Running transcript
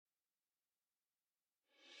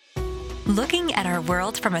Looking at our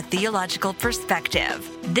world from a theological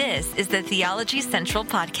perspective. This is the Theology Central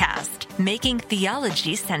Podcast, making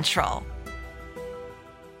theology central.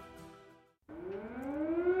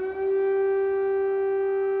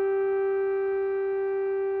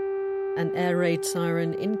 An air raid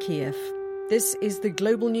siren in Kiev. This is the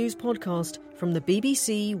Global News Podcast from the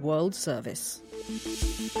BBC World Service.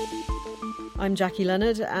 I'm Jackie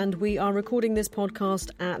Leonard, and we are recording this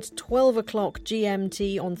podcast at 12 o'clock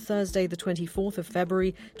GMT on Thursday, the 24th of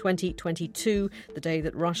February 2022, the day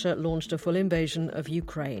that Russia launched a full invasion of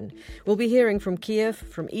Ukraine. We'll be hearing from Kiev,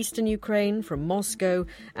 from eastern Ukraine, from Moscow,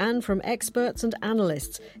 and from experts and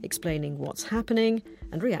analysts explaining what's happening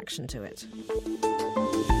and reaction to it.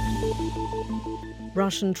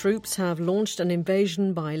 Russian troops have launched an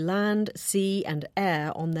invasion by land, sea and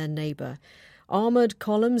air on their neighbour. Armoured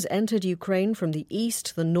columns entered Ukraine from the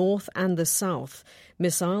east, the north and the south.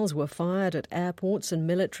 Missiles were fired at airports and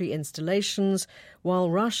military installations, while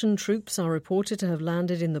Russian troops are reported to have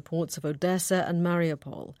landed in the ports of Odessa and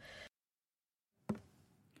Mariupol.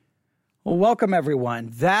 Well, welcome,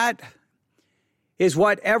 everyone. That is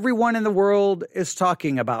what everyone in the world is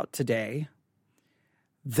talking about today.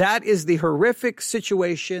 That is the horrific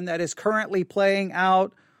situation that is currently playing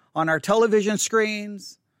out on our television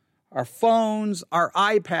screens, our phones, our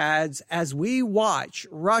iPads, as we watch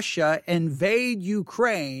Russia invade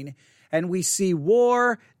Ukraine and we see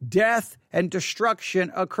war, death, and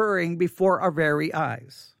destruction occurring before our very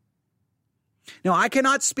eyes. Now, I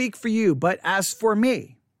cannot speak for you, but as for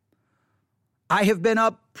me, I have been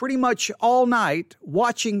up pretty much all night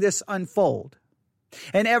watching this unfold.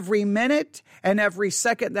 And every minute and every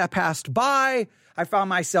second that passed by, I found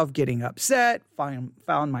myself getting upset,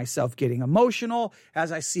 found myself getting emotional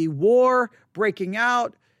as I see war breaking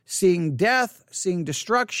out, seeing death, seeing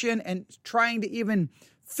destruction, and trying to even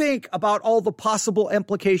think about all the possible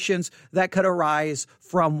implications that could arise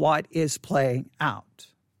from what is playing out.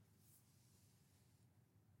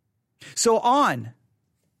 So on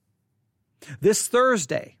this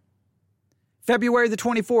Thursday, February the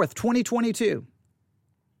 24th, 2022,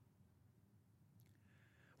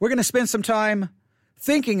 we're going to spend some time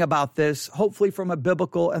thinking about this, hopefully from a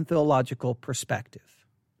biblical and theological perspective.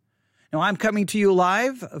 Now, I'm coming to you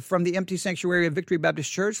live from the empty sanctuary of Victory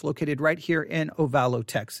Baptist Church, located right here in Ovalo,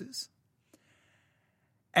 Texas.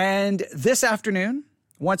 And this afternoon,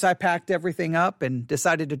 once I packed everything up and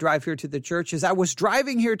decided to drive here to the church, as I was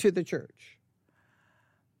driving here to the church,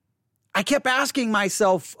 I kept asking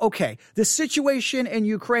myself, okay, the situation in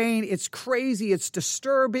Ukraine, it's crazy, it's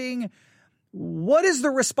disturbing. What is the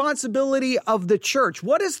responsibility of the church?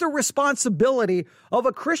 What is the responsibility of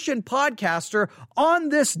a Christian podcaster on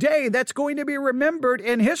this day that's going to be remembered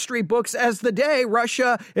in history books as the day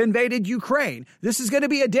Russia invaded Ukraine? This is going to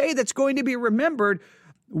be a day that's going to be remembered.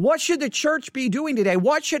 What should the church be doing today?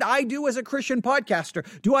 What should I do as a Christian podcaster?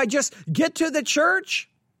 Do I just get to the church?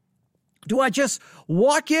 Do I just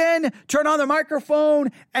walk in, turn on the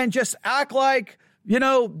microphone, and just act like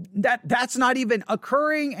that's not even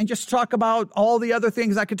occurring and just talk about all the other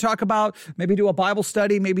things I could talk about, maybe do a Bible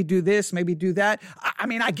study, maybe do this, maybe do that. I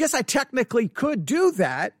mean, I guess I technically could do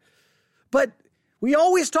that, but we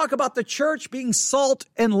always talk about the church being salt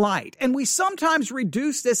and light. And we sometimes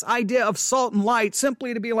reduce this idea of salt and light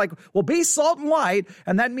simply to be like, well, be salt and light.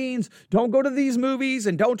 And that means don't go to these movies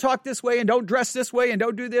and don't talk this way and don't dress this way and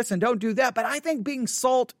don't do this and don't do that. But I think being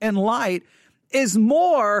salt and light is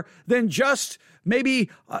more than just maybe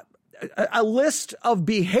a list of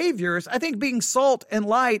behaviors. I think being salt and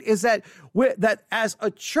light is that as a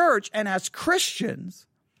church and as Christians,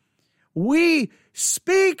 we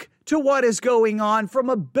speak to what is going on from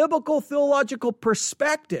a biblical theological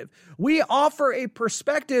perspective. We offer a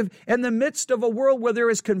perspective in the midst of a world where there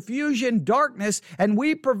is confusion, darkness, and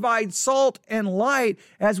we provide salt and light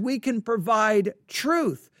as we can provide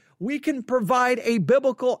truth. We can provide a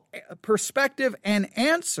biblical perspective and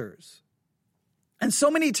answers. And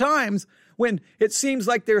so many times when it seems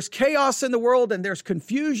like there's chaos in the world and there's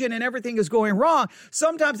confusion and everything is going wrong,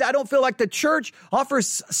 sometimes I don't feel like the church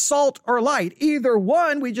offers salt or light. Either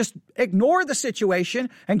one, we just ignore the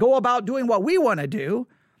situation and go about doing what we want to do,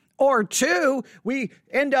 or two, we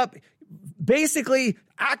end up basically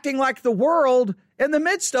acting like the world in the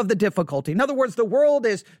midst of the difficulty. In other words, the world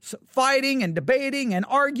is fighting and debating and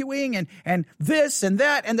arguing and this and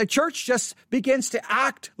that, and the church just begins to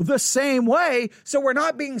act the same way. So we're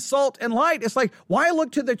not being salt and light. It's like, why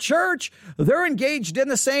look to the church? They're engaged in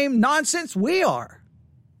the same nonsense we are.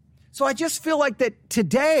 So I just feel like that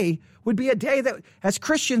today would be a day that as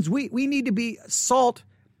Christians, we need to be salt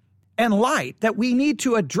and light, that we need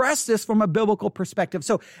to address this from a biblical perspective.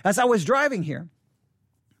 So as I was driving here,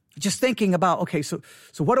 just thinking about, okay, so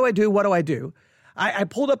what do I do? What do I do? I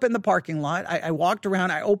pulled up in the parking lot. I walked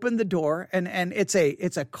around. I opened the door, and it's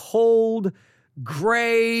a cold,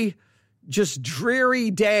 gray, just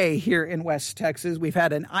dreary day here in West Texas. We've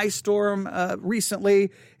had an ice storm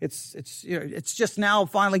recently. It's just now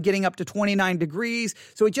finally getting up to 29 degrees.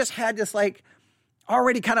 So it just had this like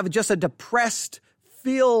already kind of just a depressed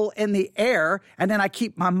feel in the air. And then I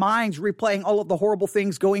keep my mind replaying all of the horrible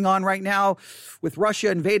things going on right now with Russia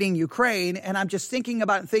invading Ukraine. And I'm just thinking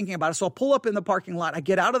about it. So I'll pull up in the parking lot. I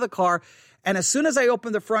get out of the car. And as soon as I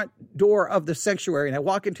open the front door of the sanctuary and I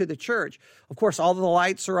walk into the church, of course, all the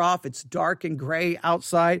lights are off. It's dark and gray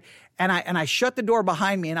outside. And I shut the door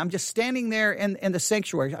behind me, and I'm just standing there in the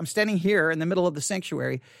sanctuary. I'm standing here in the middle of the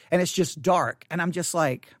sanctuary, and it's just dark. And I'm just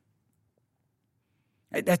like,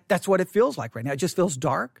 that's what it feels like right now. It just feels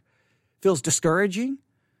dark, feels discouraging.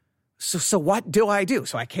 So what do I do?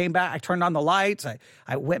 So I came back, I turned on the lights,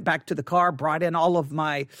 I went back to the car, brought in all of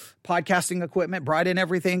my podcasting equipment, brought in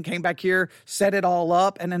everything, came back here, set it all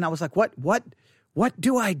up. And then I was like, what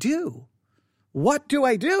do I do? What do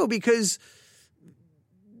I do? Because,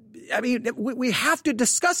 I mean, we have to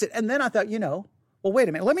discuss it. And then I thought, well, wait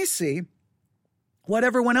a minute, let me see what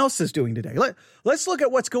everyone else is doing today. Let's look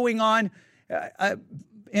at what's going on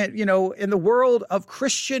in the world of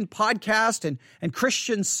Christian podcast and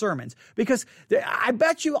Christian sermons, because I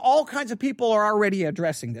bet you all kinds of people are already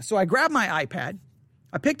addressing this. So I grabbed my iPad,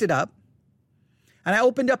 I picked it up, and I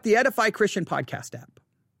opened up the Edify Christian Podcast app.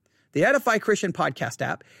 The Edify Christian Podcast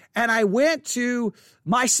app, and I went to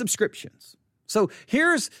my subscriptions. So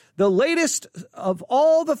here's the latest of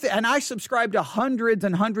all and I subscribe to hundreds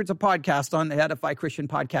and hundreds of podcasts on the Edify Christian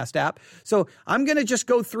Podcast app. So I'm going to just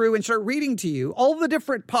go through and start reading to you all the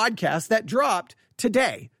different podcasts that dropped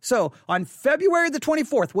today. So on February the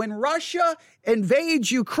 24th, when Russia invades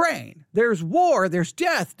Ukraine, there's war, there's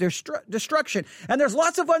death, there's destruction, and there's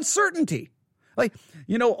lots of uncertainty. Like,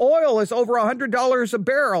 oil is over $100 a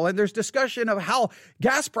barrel, and there's discussion of how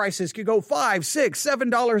gas prices could go $5, $6,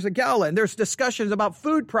 $7 a gallon. There's discussions about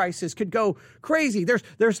food prices could go crazy.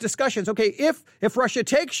 There's discussions. Okay, if Russia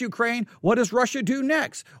takes Ukraine, what does Russia do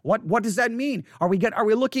next? What does that mean? Are we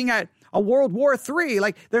looking at a World War III?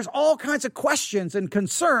 Like, there's all kinds of questions and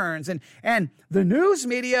concerns, and the news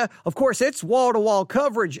media, of course, it's wall-to-wall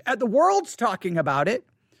coverage. The world's talking about it.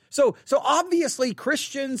 So obviously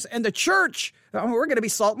Christians and the church, we're going to be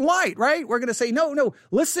salt and light, right? We're going to say, no,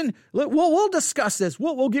 listen, we'll discuss this.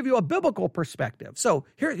 We'll give you a biblical perspective. So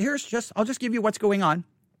I'll just give you what's going on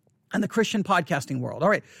in the Christian podcasting world. All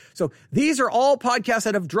right. So these are all podcasts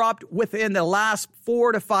that have dropped within the last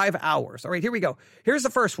 4 to 5 hours. All right, here we go. Here's the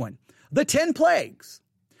first one. The 10 Plagues,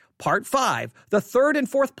 Part 5, the third and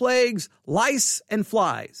fourth plagues, lice and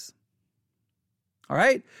flies. All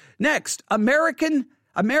right. Next,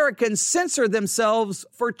 Americans censor themselves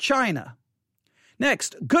for China.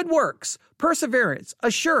 Next, good works, perseverance,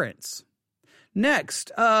 assurance.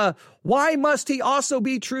 Next, why must he also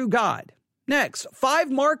be true God? Next,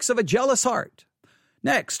 5 marks of a jealous heart.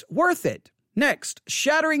 Next, worth it. Next,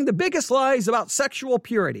 shattering the biggest lies about sexual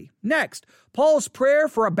purity. Next, Paul's prayer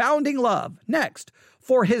for abounding love. Next,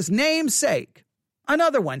 for his name's sake.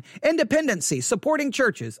 Another one, independency, supporting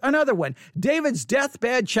churches. Another one, David's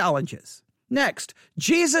deathbed challenges. Next,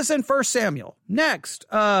 Jesus in 1 Samuel. Next,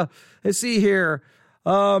 let's see here,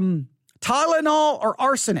 Tylenol or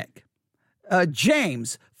arsenic.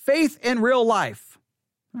 James, faith in real life.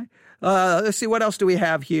 Let's see, what else do we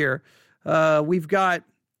have here? We've got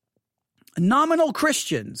nominal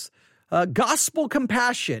Christians, gospel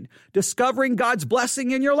compassion, discovering God's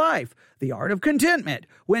blessing in your life, the art of contentment,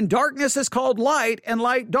 when darkness is called light and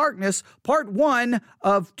light darkness, part 1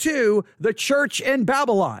 of 2, the church in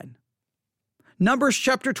Babylon. Numbers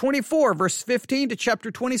chapter 24, verse 15 to chapter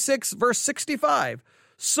 26, verse 65.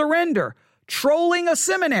 Surrender, trolling a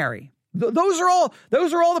seminary. Those are all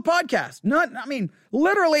the podcasts.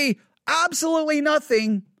 Literally absolutely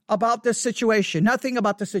nothing about this situation. Nothing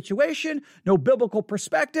about the situation, no biblical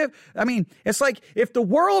perspective. I mean, it's like if the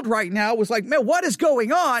world right now was like, man, what is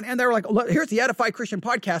going on? And they're like, here's the Edify Christian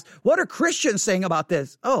Podcast. What are Christians saying about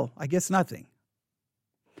this? Oh, I guess nothing.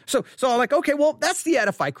 So I'm like, okay, well, that's the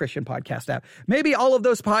Edify Christian Podcast app. Maybe all of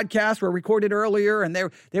those podcasts were recorded earlier and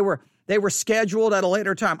they were scheduled at a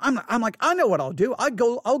later time. I'm like, I know what I'll do.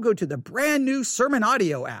 I'll go to the brand new Sermon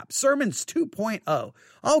Audio app, Sermons 2.0.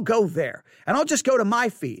 I'll go there and I'll just go to my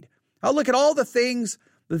feed. I'll look at all the things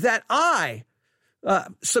that I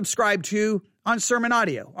subscribe to on Sermon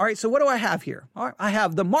Audio. All right, so what do I have here? All right, I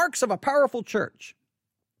have the marks of a powerful church.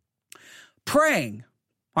 Praying,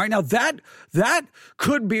 All right, now that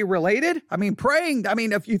could be related. I mean, praying,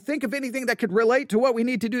 if you think of anything that could relate to what we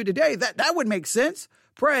need to do today, that would make sense.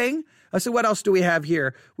 Praying. So what else do we have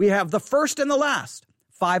here? We have the first and the last.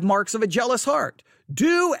 5 marks of a jealous heart.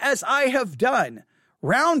 Do as I have done.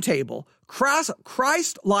 Round table.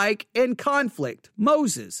 Christ-like in conflict.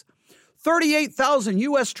 Moses. 38,000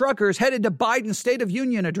 U.S. truckers headed to Biden's State of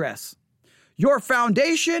Union address. Your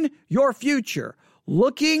foundation, your future.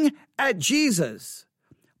 Looking at Jesus.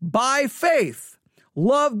 By faith,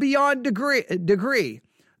 love beyond degree,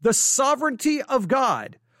 the sovereignty of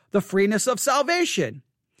God, the freeness of salvation,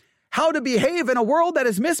 how to behave in a world that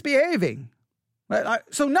is misbehaving.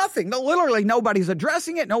 So nothing, literally nobody's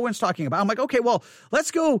addressing it. No one's talking about it. I'm like, okay, well, let's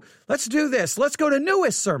do this. Let's go to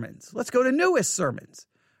newest sermons. All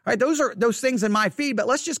right, those are those things in my feed, but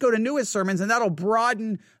let's just go to newest sermons, and that'll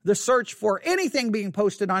broaden the search for anything being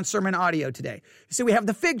posted on sermon audio today. You see, we have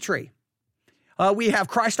the fig tree. We have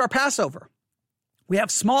Christ our Passover. We have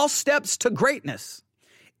small steps to greatness,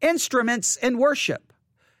 instruments in worship.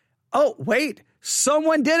 Oh, wait,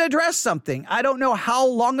 someone did address something. I don't know how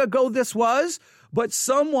long ago this was, but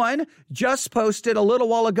someone just posted a little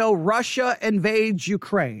while ago, Russia invades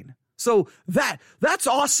Ukraine. So that's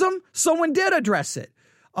awesome. Someone did address it.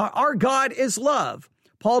 Our God is love.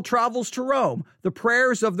 Paul travels to Rome. The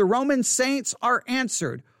prayers of the Roman saints are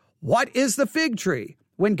answered. What is the fig tree?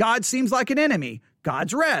 When God seems like an enemy,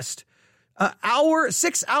 God's rest.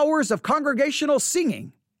 6 hours of congregational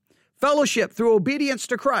singing. Fellowship through obedience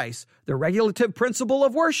to Christ. The regulative principle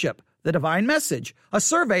of worship. The divine message. A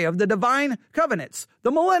survey of the divine covenants.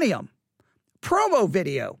 The millennium. Promo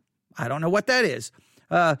video. I don't know what that is.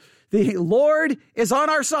 The Lord is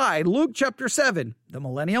on our side. Luke chapter 7. The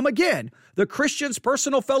millennium again. The Christian's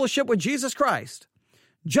personal fellowship with Jesus Christ.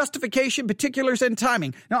 Justification, particulars, and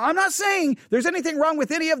timing. Now, I'm not saying there's anything wrong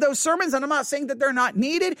with any of those sermons, and I'm not saying that they're not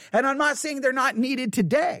needed, and I'm not saying they're not needed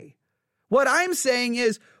today. What I'm saying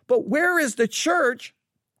is, but where is the church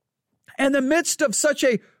in the midst of such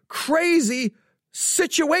a crazy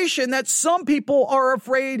situation that some people are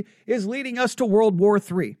afraid is leading us to World War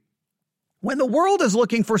III? When the world is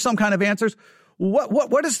looking for some kind of answers,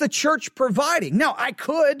 what is the church providing? Now, I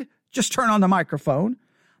could just turn on the microphone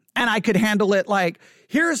and I could handle it like,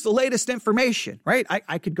 here's the latest information, right?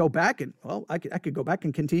 I could go back and, I could go back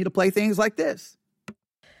and continue to play things like this.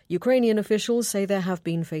 Ukrainian officials say there have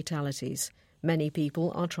been fatalities. Many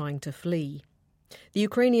people are trying to flee. The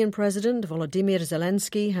Ukrainian President Volodymyr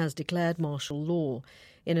Zelensky has declared martial law.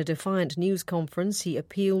 In a defiant news conference, he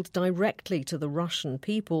appealed directly to the Russian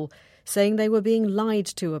people, saying they were being lied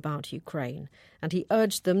to about Ukraine, and he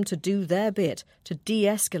urged them to do their bit to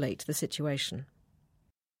de-escalate the situation.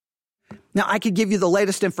 Now, I could give you the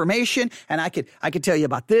latest information, and I could tell you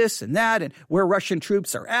about this and that, and where Russian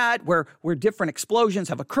troops are at, where different explosions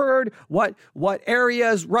have occurred, what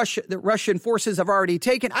areas the Russian forces have already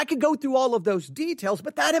taken. I could go through all of those details,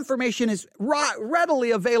 but that information is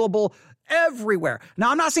readily available everywhere.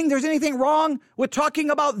 Now, I'm not saying there's anything wrong with talking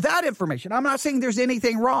about that information. I'm not saying there's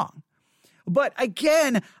anything wrong. But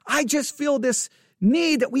again, I just feel this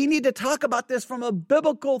need that we need to talk about this from a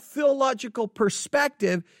biblical, theological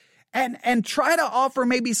perspective, and try to offer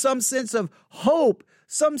maybe some sense of hope,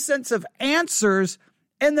 some sense of answers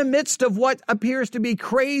in the midst of what appears to be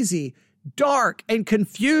crazy, dark, and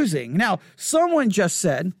confusing. Now, someone just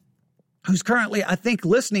said, who's currently, I think,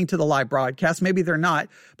 listening to the live broadcast, maybe they're not,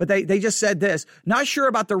 but they just said this, not sure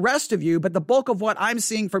about the rest of you, but the bulk of what I'm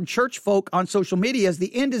seeing from church folk on social media is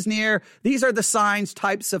the end is near, these are the signs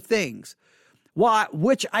types of things.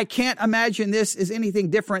 Which I can't imagine this is anything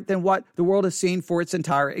different than what the world has seen for its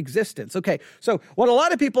entire existence. Okay, so what a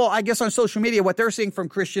lot of people, I guess, on social media, what they're seeing from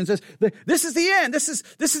Christians is, this is the end, this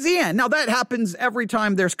is the end. Now, that happens every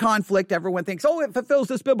time there's conflict. Everyone thinks, it fulfills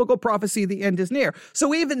this biblical prophecy, the end is near.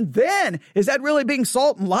 So even then, is that really being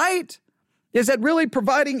salt and light? Is that really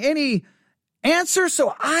providing any answer?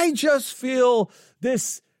 So I just feel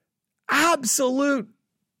this absolute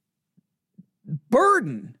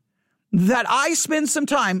burden that I spend some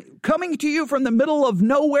time coming to you from the middle of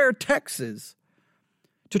nowhere, Texas,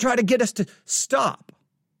 to try to get us to stop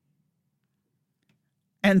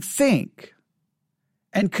and think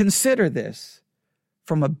and consider this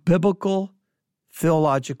from a biblical,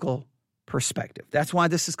 theological perspective. That's why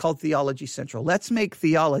this is called Theology Central. Let's make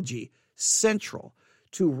theology central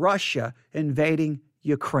to Russia invading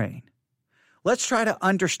Ukraine. Let's try to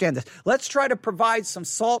understand this. Let's try to provide some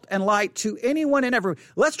salt and light to anyone and everyone.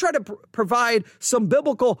 Let's try to provide some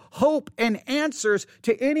biblical hope and answers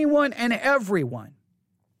to anyone and everyone.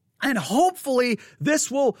 And hopefully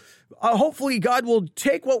hopefully God will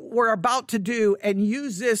take what we're about to do and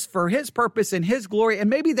use this for his purpose and his glory. And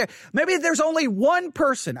maybe there's only one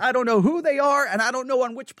person. I don't know who they are, and I don't know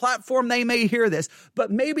on which platform they may hear this,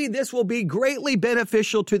 but maybe this will be greatly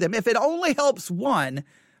beneficial to them. If it only helps one,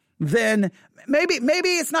 then maybe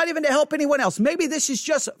it's not even to help anyone else. Maybe this is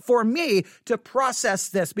just for me to process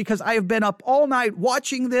this, because I have been up all night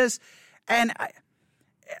watching this. And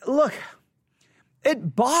look,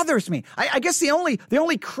 it bothers me. I guess the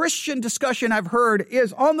only Christian discussion I've heard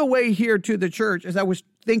is on the way here to the church as I was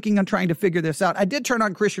thinking and trying to figure this out. I did turn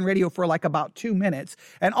on Christian radio for like about 2 minutes.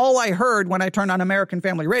 And all I heard when I turned on American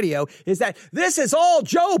Family Radio is that this is all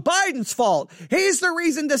Joe Biden's fault. He's the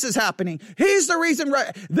reason this is happening. He's the reason.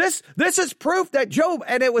 This is proof that Joe,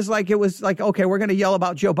 and it was like, okay, we're going to yell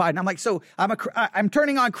about Joe Biden. I'm like, so I'm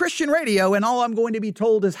turning on Christian radio, and all I'm going to be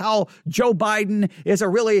told is how Joe Biden is a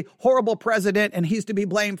really horrible president and he's to be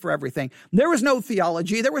blamed for everything. There was no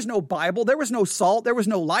theology. There was no Bible. There was no salt. There was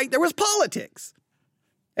no light. There was politics.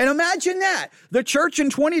 And imagine that. The church in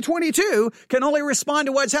 2022 can only respond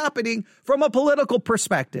to what's happening from a political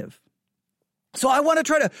perspective. So I want to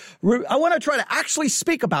try to actually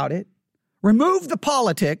speak about it, remove the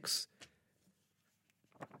politics,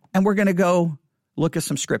 and we're going to go look at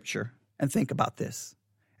some scripture and think about this.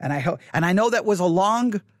 And I know that was a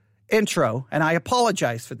long intro, and I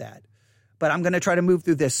apologize for that. But I'm going to try to move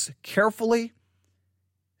through this carefully,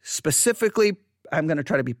 specifically. I'm going to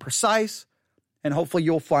try to be precise. And hopefully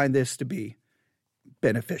you'll find this to be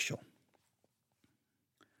beneficial.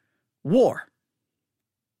 War.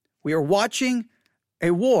 We are watching a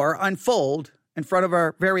war unfold in front of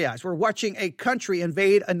our very eyes. We're watching a country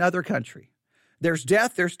invade another country. There's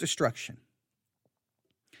death, there's destruction.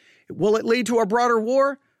 Will it lead to a broader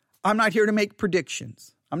war? I'm not here to make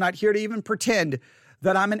predictions. I'm not here to even pretend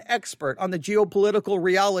that I'm an expert on the geopolitical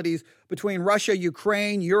realities between Russia,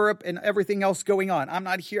 Ukraine, Europe, and everything else going on. I'm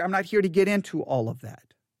not here to get into all of that.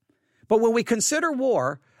 But when we consider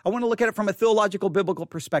war, I want to look at it from a theological, biblical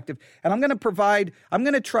perspective. And I'm going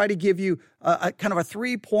to try to give you a kind of a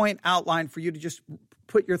 3-point outline for you to just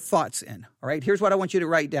put your thoughts in. All right, here's what I want you to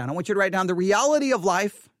write down. I want you to write down the reality of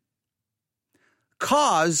life,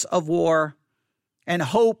 cause of war, and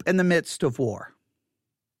hope in the midst of war.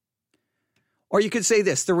 Or you could say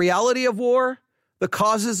this: the reality of war, the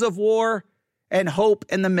causes of war, and hope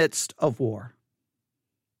in the midst of war.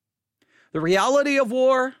 The reality of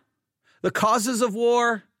war, the causes of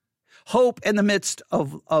war, hope in the midst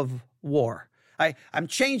of war. I'm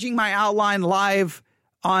changing my outline live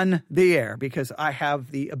on the air because I have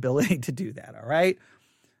the ability to do that, all right?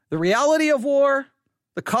 The reality of war,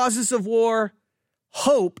 the causes of war,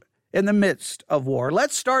 hope in the midst of war.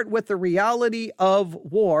 Let's start with the reality of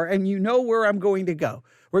war, and you know where I'm going to go.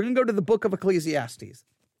 We're going to go to the book of Ecclesiastes.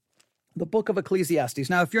 The book of Ecclesiastes.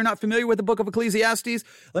 Now, if you're not familiar with the book of Ecclesiastes,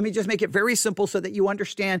 let me just make it very simple so that you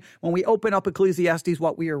understand when we open up Ecclesiastes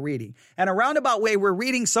what we are reading. And a roundabout way, we're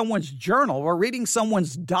reading someone's journal. We're reading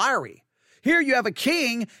someone's diary. Here you have a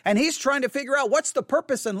king, and he's trying to figure out what's the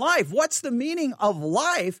purpose in life? What's the meaning of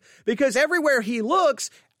life? Because everywhere he looks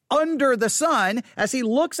under the sun, as he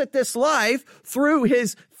looks at this life through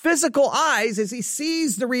his physical eyes, as he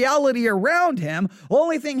sees the reality around him,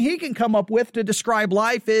 only thing he can come up with to describe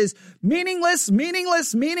life is meaningless,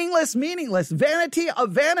 meaningless, meaningless, meaningless. Vanity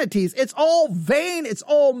of vanities. It's all vain. It's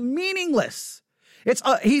all meaningless. It's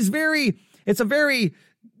a very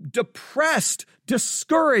depressed,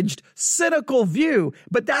 discouraged, cynical view.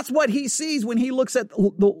 But that's what he sees when he looks at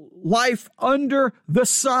the life under the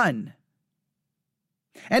sun.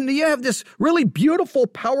 And you have this really beautiful,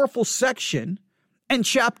 powerful section in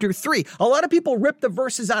chapter 3. A lot of people rip the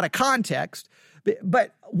verses out of context,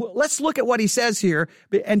 but let's look at what he says here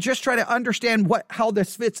and just try to understand how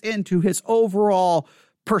this fits into his overall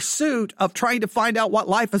pursuit of trying to find out what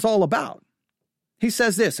life is all about. He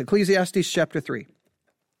says this, Ecclesiastes chapter 3.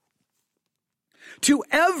 To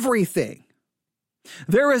everything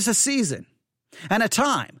there is a season and a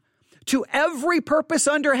time, to every purpose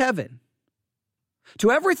under heaven. To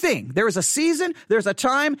everything, there is a season, there's a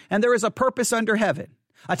time, and there is a purpose under heaven.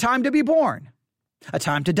 A time to be born, a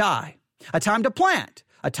time to die, a time to plant,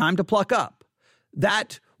 a time to pluck up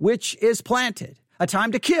that which is planted, a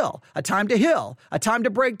time to kill, a time to heal, a time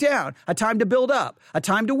to break down, a time to build up, a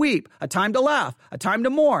time to weep, a time to laugh, a time to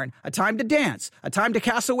mourn, a time to dance, a time to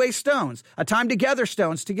cast away stones, a time to gather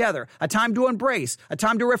stones together, a time to embrace, a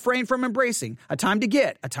time to refrain from embracing, a time to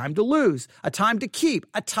get, a time to lose, a time to keep,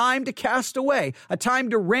 a time to cast away, a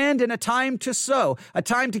time to rend and a time to sow, a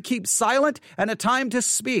time to keep silent and a time to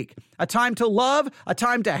speak, a time to love, a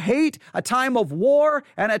time to hate, a time of war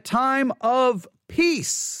and a time of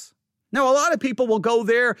peace. Now, a lot of people will go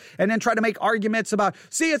there and then try to make arguments about,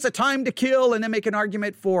 see, it's a time to kill, and then make an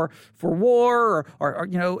argument for war or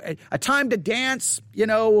a time to dance.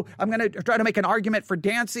 I'm going to try to make an argument for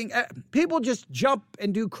dancing. People just jump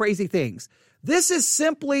and do crazy things. This is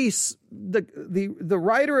simply the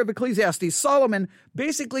writer of Ecclesiastes, Solomon,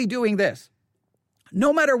 basically doing this.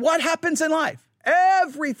 No matter what happens in life,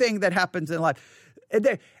 everything that happens in life,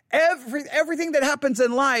 everything that happens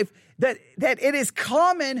in life, that it is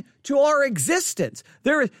common to our existence.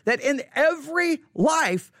 That in every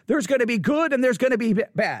life, there's going to be good and there's going to be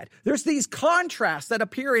bad. There's these contrasts that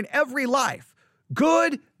appear in every life.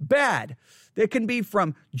 Good, bad. It can be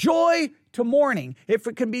from joy to mourning. It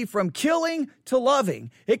can be from killing to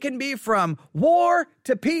loving. It can be from war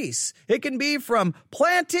to peace. It can be from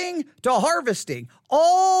planting to harvesting.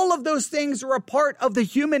 All of those things are a part of the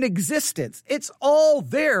human existence. It's all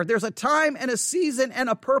there. There's a time and a season and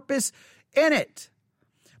a purpose in it.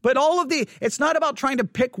 But it's not about trying to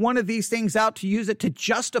pick one of these things out to use it to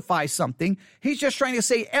justify something. He's just trying to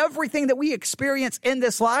say everything that we experience in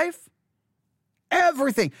this life,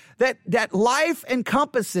 everything that life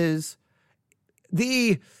encompasses,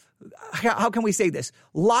 how can we say this?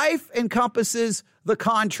 Life encompasses the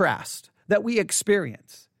contrast that we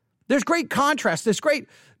experience. There's great contrast. There's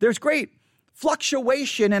great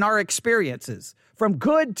fluctuation in our experiences from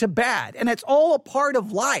good to bad. And it's all a part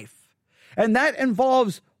of life. And that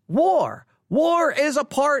involves war. War is a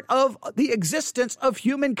part of the existence of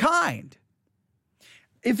humankind.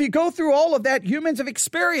 If you go through all of that, humans have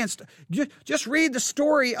experienced, just read the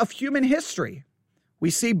story of human history.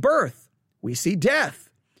 We see birth. We see death.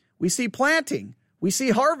 We see planting. We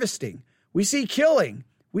see harvesting. We see killing.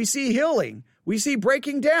 We see healing. We see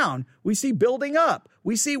breaking down. We see building up.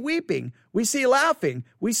 We see weeping. We see laughing.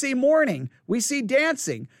 We see mourning. We see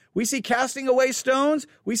dancing. We see casting away stones.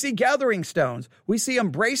 We see gathering stones. We see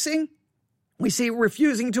embracing. We see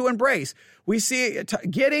refusing to embrace. We see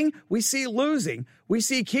getting. We see losing. We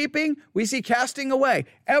see keeping. We see casting away.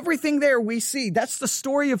 Everything there we see. That's the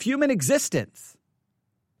story of human existence.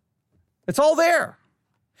 It's all there.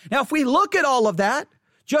 Now, if we look at all of that,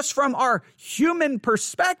 just from our human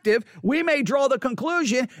perspective, we may draw the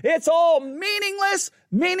conclusion it's all meaningless,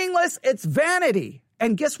 it's vanity.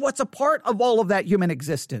 And guess what's a part of all of that human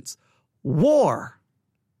existence? War.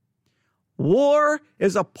 War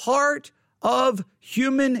is a part of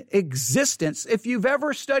human existence. If you've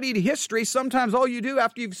ever studied history, sometimes all you do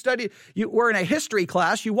after you've studied, you were in a history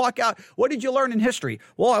class, you walk out, what did you learn in history?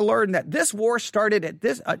 Well, I learned that this war started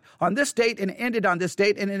at on this date and ended on this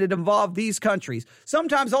date, and it involved these countries.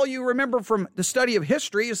 Sometimes all you remember from the study of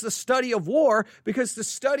history is the study of war, because the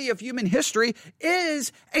study of human history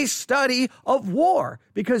is a study of war,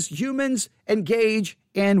 because humans engage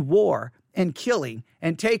in war and killing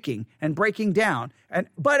and taking and breaking down.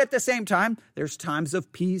 But at the same time, there's times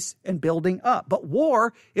of peace and building up. But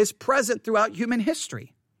war is present throughout human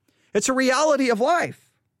history. It's a reality of life.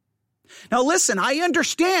 Now listen, I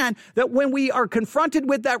understand that when we are confronted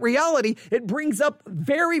with that reality, it brings up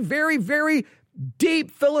very, very, very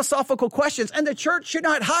deep philosophical questions. And the church should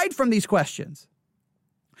not hide from these questions.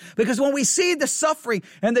 Because when we see the suffering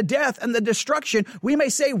and the death and the destruction, we may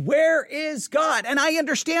say, where is God? And I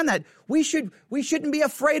understand that. We shouldn't be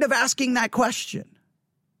afraid of asking that question.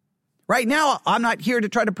 Right now, I'm not here to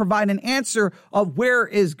try to provide an answer of where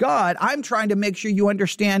is God. I'm trying to make sure you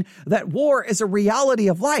understand that war is a reality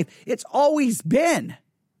of life. It's always been,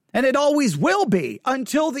 and it always will be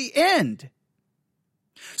until the end.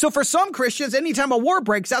 So for some Christians, anytime a war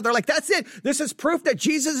breaks out, they're like, that's it. This is proof that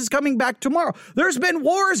Jesus is coming back tomorrow. There's been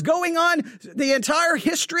wars going on the entire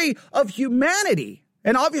history of humanity.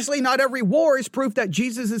 And obviously not every war is proof that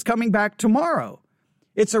Jesus is coming back tomorrow.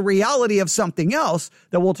 It's a reality of something else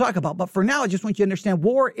that we'll talk about. But for now, I just want you to understand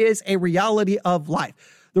war is a reality of life.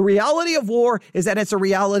 The reality of war is that it's a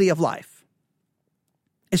reality of life.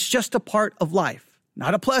 It's just a part of life,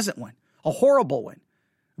 not a pleasant one, a horrible one,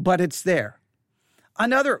 but it's there.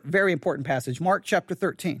 Another very important passage, Mark chapter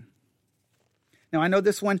 13. Now, I know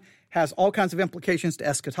this one has all kinds of implications to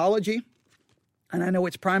eschatology, and I know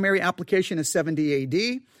its primary application is 70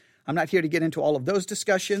 AD. I'm not here to get into all of those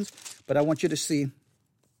discussions, but I want you to see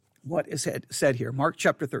what is said here. Mark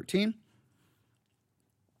chapter 13.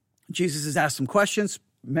 Jesus has asked some questions,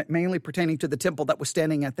 mainly pertaining to the temple that was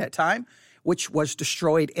standing at that time, which was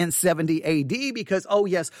destroyed in 70 AD because, oh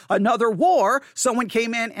yes, another war, someone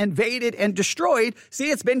came in, invaded, and destroyed. See,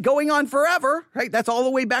 it's been going on forever, right? That's all the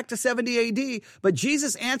way back to 70 AD. But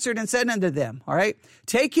Jesus answered and said unto them, all right,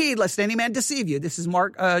 take heed lest any man deceive you. This is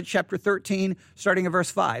Mark chapter 13, starting at verse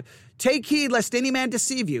 5. Take heed lest any man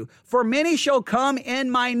deceive you, for many shall come in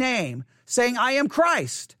my name, saying, I am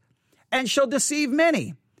Christ, and shall deceive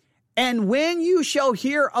many. And when you shall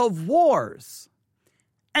hear of wars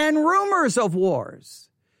and rumors of wars,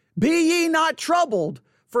 be ye not troubled,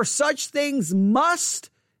 for such things must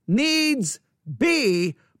needs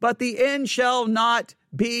be, but the end shall not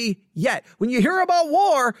be yet. When you hear about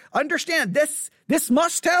war, understand this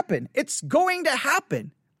must happen. It's going to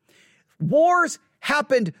happen. Wars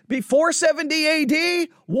happened before 70 AD.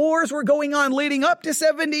 Wars were going on leading up to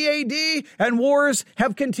 70 AD, and wars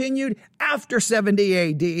have continued after 70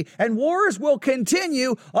 AD, and wars will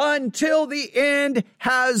continue until the end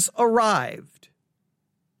has arrived.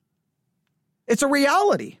 It's a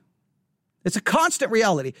reality. It's a constant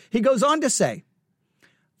reality. He goes on to say,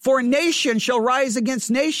 for nation shall rise against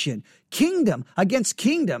nation, kingdom against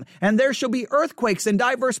kingdom, and there shall be earthquakes in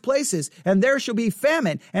diverse places, and there shall be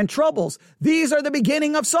famine and troubles. These are the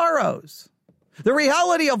beginning of sorrows. The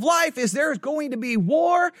reality of life is there's going to be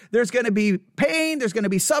war, there's going to be pain, there's going to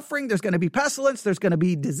be suffering, there's going to be pestilence, there's going to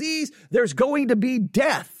be disease, there's going to be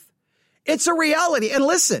death. It's a reality. And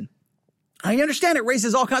listen, I understand it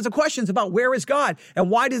raises all kinds of questions about where is God and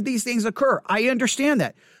why did these things occur? I understand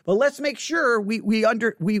that. But let's make sure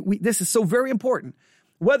this is so very important.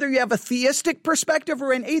 Whether you have a theistic perspective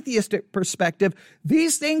or an atheistic perspective,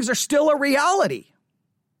 these things are still a reality.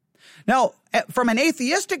 Now, from an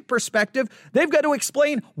atheistic perspective, they've got to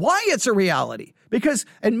explain why it's a reality. Because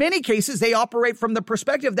in many cases, they operate from the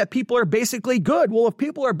perspective that people are basically good. Well, if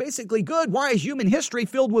people are basically good, why is human history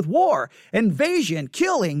filled with war, invasion,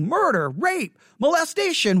 killing, murder, rape,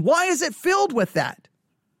 molestation? Why is it filled with that?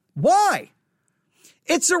 Why?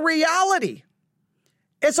 It's a reality.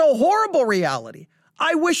 It's a horrible reality.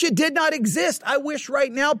 I wish it did not exist. I wish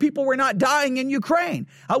right now people were not dying in Ukraine.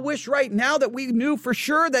 I wish right now that we knew for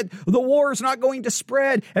sure that the war is not going to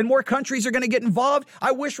spread and more countries are going to get involved.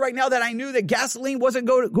 I wish right now that I knew that gasoline wasn't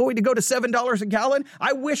going to go to $7 a gallon.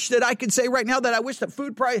 I wish that I could say right now that I wish that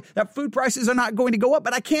food prices are not going to go up,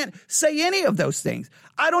 but I can't say any of those things.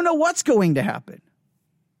 I don't know what's going to happen.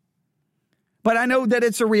 But I know that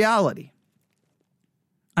it's a reality.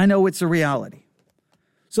 I know it's a reality.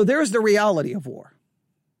 So there's the reality of war.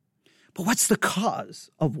 But what's the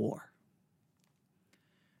cause of war?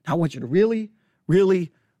 Now, I want you to really,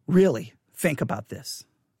 really, really think about this.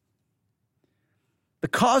 The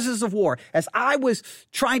causes of war. As I was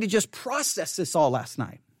trying to just process this all last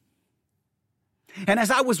night, and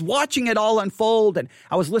as I was watching it all unfold, and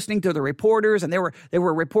I was listening to the reporters, and they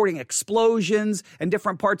were reporting explosions in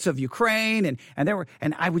different parts of Ukraine,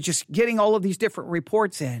 and I was just getting all of these different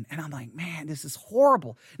reports in, and I'm like, man, this is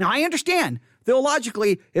horrible. Now I understand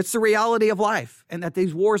theologically it's the reality of life, and that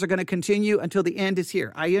these wars are going to continue until the end is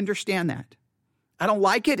here. I understand that. I don't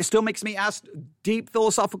like it. It still makes me ask deep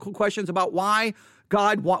philosophical questions about why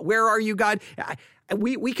God, where are you, God?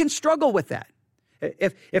 We can struggle with that.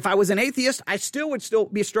 If I was an atheist, I would still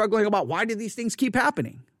be struggling about why do these things keep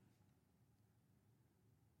happening?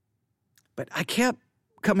 But I kept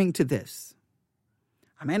coming to this.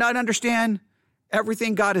 I may not understand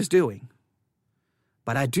everything God is doing,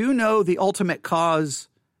 but I do know the ultimate cause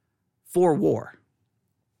for war.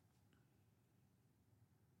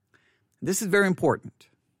 This is very important.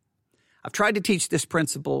 I've tried to teach this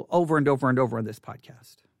principle over and over and over on this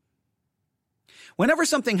podcast. Whenever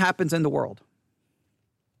something happens in the world,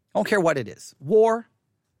 I don't care what it is. War,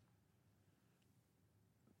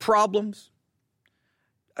 problems,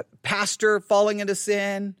 a pastor falling into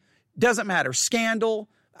sin, doesn't matter. Scandal,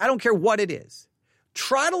 I don't care what it is.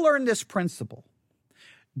 Try to learn this principle.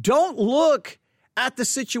 Don't look at the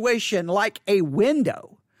situation like a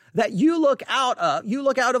window that you look out of. You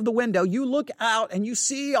look out of the window, you look out and you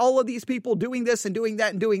see all of these people doing this and doing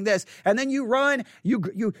that and doing this. And then you run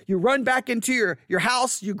back into your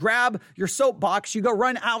house, you grab your soapbox, you go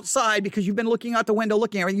run outside because you've been looking out the window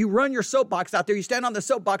looking at it. You run your soapbox out there, you stand on the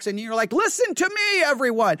soapbox and you're like, listen to me,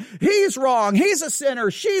 everyone. He's wrong. He's a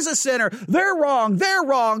sinner. She's a sinner. They're wrong. They're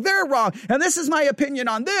wrong. They're wrong. And this is my opinion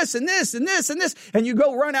on this and this and this and this. And you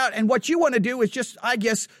go run out and what you want to do is just, I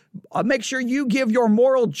guess, make sure you give your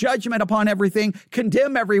moral judgment upon everything,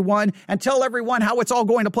 condemn everyone, and tell everyone how it's all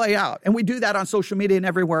going to play out. And we do that on social media and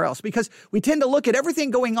everywhere else because we tend to look at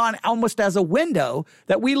everything going on almost as a window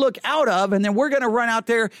that we look out of, and then we're going to run out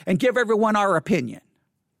there and give everyone our opinion.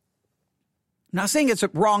 I'm not saying it's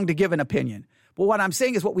wrong to give an opinion, but what I'm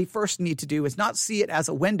saying is what we first need to do is not see it as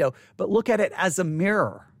a window, but look at it as a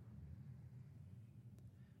mirror.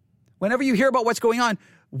 Whenever you hear about what's going on,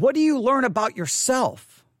 what do you learn about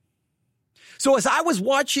yourself? So as I was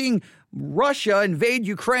watching Russia invade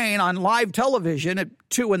Ukraine on live television at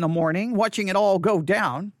 2 a.m, watching it all go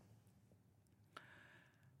down,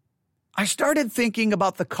 I started thinking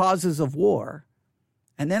about the causes of war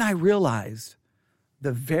And then I realized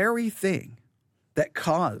the very thing that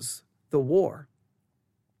caused the war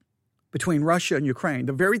between Russia and Ukraine,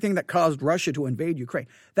 the very thing that caused Russia to invade Ukraine,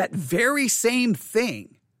 that very same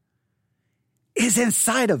thing is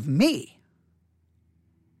inside of me.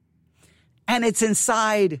 And it's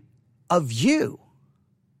inside of you.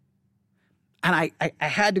 And I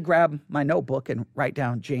had to grab my notebook and write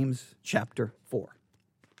down James chapter 4.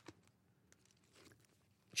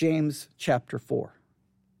 James chapter 4,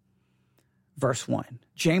 verse 1.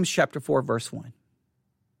 James chapter 4, verse 1.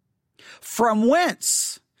 From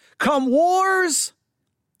whence come wars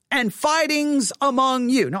and fightings among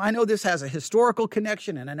you? Now, I know this has a historical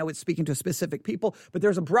connection, and I know it's speaking to specific people, but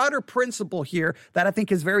there's a broader principle here that I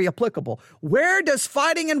think is very applicable. Where does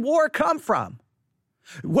fighting and war come from?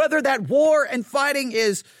 Whether that war and fighting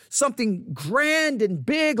is something grand and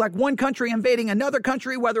big, like one country invading another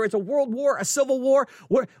country, whether it's a world war, a civil war,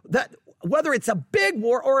 whether it's a big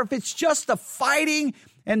war, or if it's just the fighting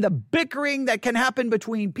and the bickering that can happen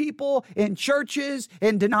between people in churches,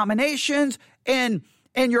 in denominations, in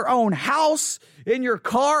your own house, in your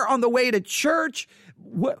car on the way to church,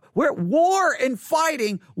 where war and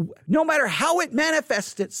fighting, no matter how it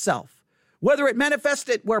manifests itself, whether it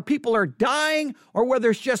manifested where people are dying or whether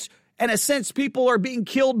it's just, in a sense, people are being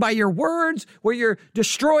killed by your words, where you're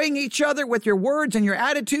destroying each other with your words and your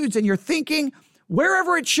attitudes and your thinking,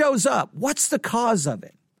 wherever it shows up, what's the cause of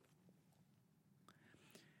it?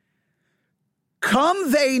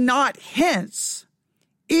 Come they not hence,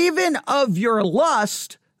 even of your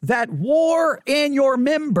lust that war in your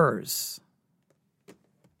members.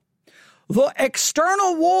 The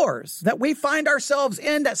external wars that we find ourselves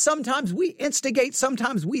in, that sometimes we instigate,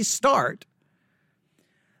 sometimes we start,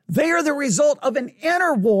 they are the result of an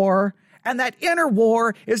inner war, and that inner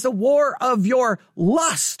war is the war of your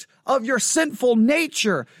lust, of your sinful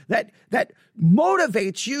nature that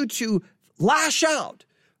motivates you to lash out,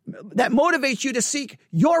 that motivates you to seek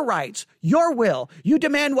your rights, your will. You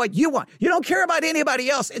demand what you want. You don't care about anybody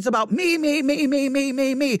else. It's about me, me, me, me, me,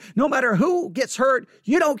 me, me. No matter who gets hurt,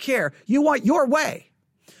 you don't care. You want your way.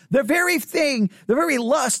 The very thing, the very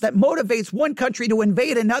lust that motivates one country to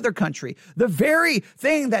invade another country, the very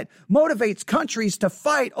thing that motivates countries to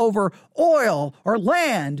fight over oil or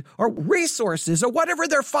land or resources or whatever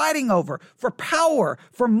they're fighting over, for power,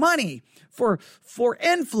 for money, for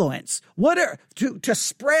influence, whatever, to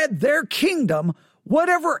spread their kingdom,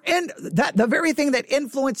 whatever, and that the very thing that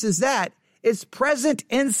influences that is present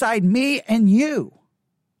inside me and you.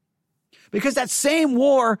 Because that same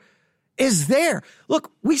war is there.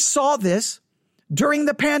 Look, we saw this during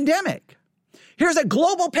the pandemic. Here's a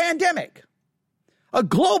global pandemic. A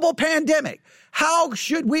global pandemic. How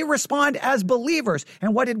should we respond as believers?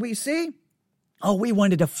 And what did we see? Oh, we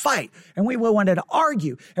wanted to fight, and we wanted to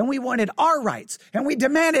argue, and we wanted our rights, and we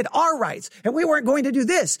demanded our rights, and we weren't going to do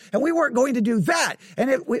this, and we weren't going to do that. And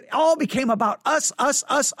it all became about us.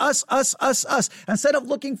 Instead of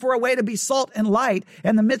looking for a way to be salt and light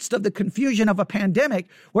in the midst of the confusion of a pandemic,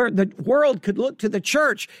 where the world could look to the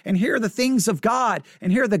church and hear the things of God,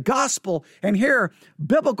 and hear the gospel, and hear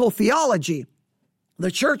biblical theology, the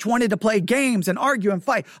church wanted to play games and argue and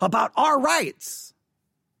fight about our rights.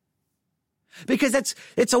 Because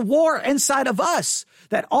it's a war inside of us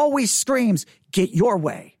that always screams, get your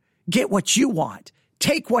way, get what you want,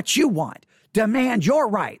 take what you want, demand your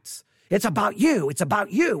rights. It's about you. It's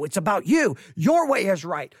about you. It's about you. Your way is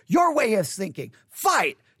right. Your way is thinking.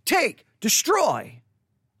 Fight, take, destroy.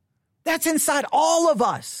 That's inside all of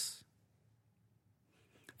us.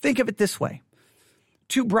 Think of it this way.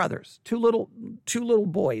 Two brothers, two little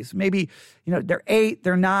boys, maybe, they're 8,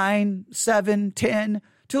 they're 9, 7, 10,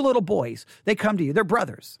 two little boys. They come to you. They're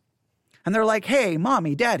brothers. And they're like, hey,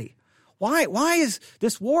 mommy, daddy, why is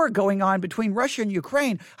this war going on between Russia and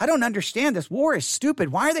Ukraine? I don't understand. This war is stupid.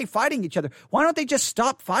 Why are they fighting each other? Why don't they just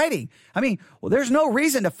stop fighting? I mean, well, there's no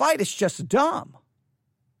reason to fight. It's just dumb.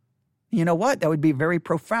 You know what? That would be very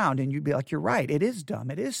profound. And you'd be like, you're right. It is dumb.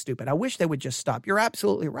 It is stupid. I wish they would just stop. You're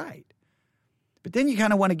absolutely right. But then you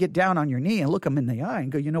kind of want to get down on your knee and look them in the eye and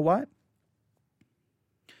go, you know what?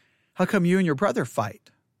 How come you and your brother fight?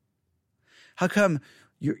 How come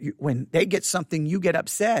you, when they get something, you get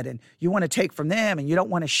upset and you want to take from them and you don't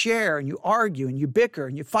want to share and you argue and you bicker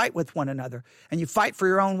and you fight with one another and you fight for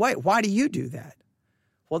your own way? Why do you do that?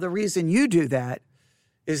 Well, the reason you do that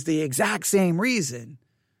is the exact same reason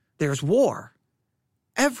there's war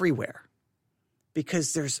everywhere,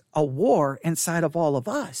 because there's a war inside of all of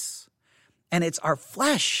us, and it's our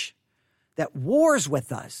flesh that wars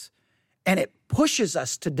with us. And it pushes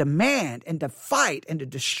us to demand and to fight and to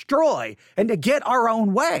destroy and to get our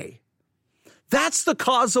own way. That's the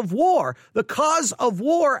cause of war. The cause of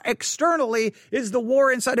war externally is the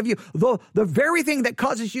war inside of you. The very thing that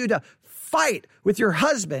causes you to fight with your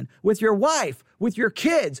husband, with your wife, with your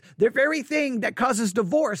kids, the very thing that causes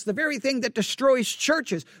divorce, the very thing that destroys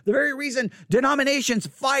churches, the very reason denominations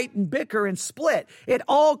fight and bicker and split, it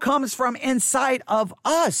all comes from inside of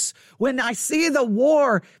us. When I see the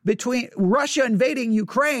war between Russia invading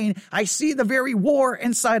Ukraine, I see the very war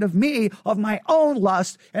inside of me, of my own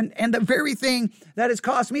lust, and the very thing that has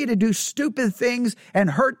caused me to do stupid things and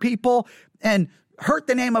hurt people and hurt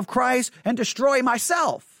the name of Christ and destroy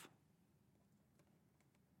myself.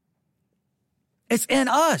 It's in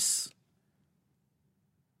us.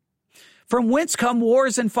 From whence come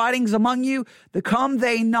wars and fightings among you? Come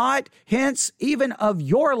they not hence even of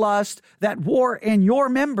your lust that war in your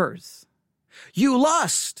members? You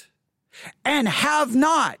lust and have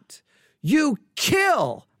not. You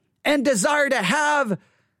kill and desire to have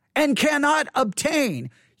and cannot obtain.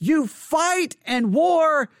 You fight and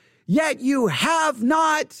war, yet you have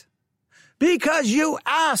not because you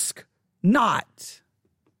ask not.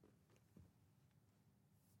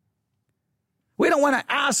 We don't want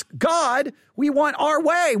to ask God. We want our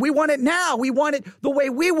way. We want it now. We want it the way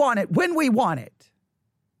we want it, when we want it.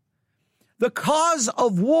 The cause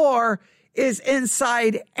of war is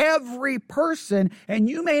inside every person, and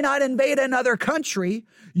you may not invade another country.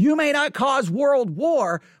 You may not cause world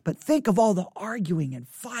war, but think of all the arguing and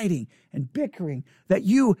fighting and bickering that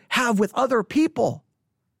you have with other people.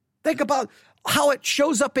 Think about how it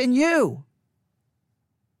shows up in you.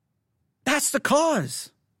 That's the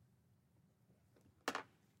cause.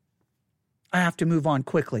 I have to move on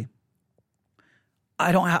quickly.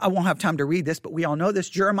 I won't have time to read this, but we all know this.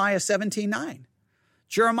 Jeremiah 17:9.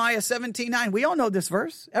 Jeremiah 17:9. We all know this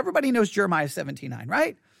verse. Everybody knows Jeremiah 17:9,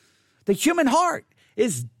 right? The human heart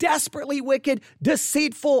is desperately wicked,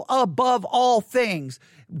 deceitful above all things.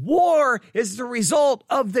 War is the result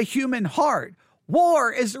of the human heart.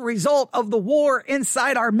 War is the result of the war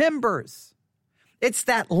inside our members. It's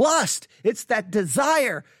that lust. It's that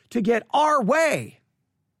desire to get our way.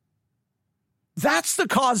 That's the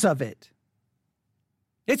cause of it.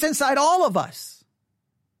 It's inside all of us.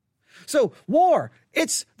 So war,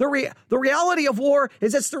 it's the reality of war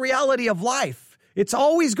is it's the reality of life. It's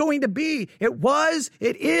always going to be. It was,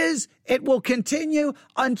 it is, it will continue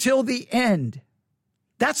until the end.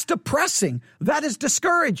 That's depressing. That is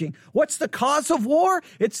discouraging. What's the cause of war?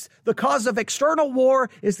 It's the cause of external war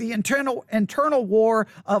is the internal war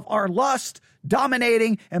of our lust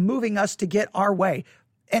dominating and moving us to get our way.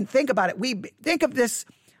 And think about it. We think of this,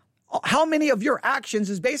 how many of your actions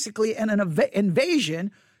is basically an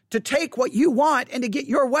invasion to take what you want and to get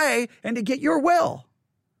your way and to get your will.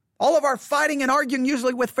 All of our fighting and arguing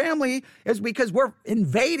usually with family is because we're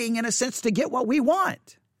invading in a sense to get what we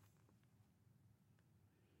want.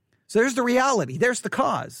 So there's the reality. There's the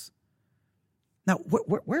cause. Now,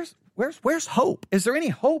 where's hope? Is there any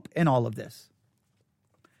hope in all of this?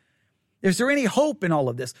 Is there any hope in all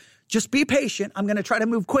of this? Just be patient. I'm going to try to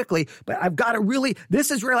move quickly, but I really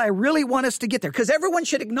want us to get there because everyone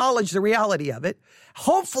should acknowledge the reality of it.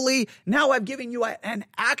 Hopefully, now I've given you an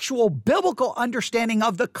actual biblical understanding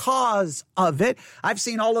of the cause of it. I've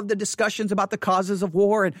seen all of the discussions about the causes of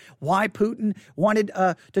war and why Putin wanted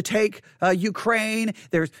to take Ukraine.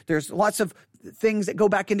 There's lots of things that go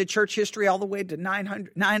back into church history all the way to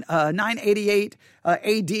 988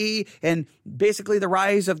 AD and basically the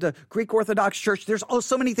rise of the Greek Orthodox Church. There's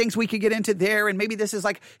so many things we could get into there, and maybe this is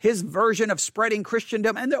like his version of spreading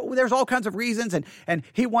Christendom, and there's all kinds of reasons, and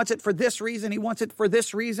he wants it for this reason, he wants it for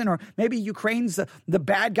this reason, or maybe Ukraine's the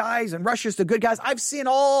bad guys and Russia's the good guys. I've seen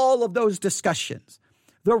all of those discussions.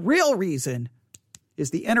 The real reason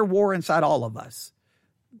is the inner war inside all of us.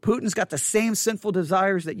 Putin's got the same sinful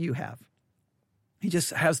desires that you have. He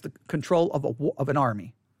just has the control of an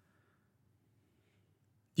army.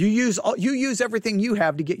 You use everything you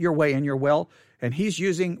have to get your way and your will, and he's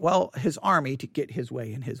using, his army to get his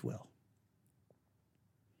way and his will.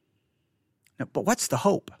 Now, but what's the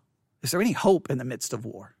hope? Is there any hope in the midst of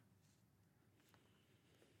war?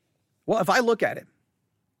 Well, if I look at it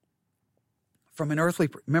from an earthly,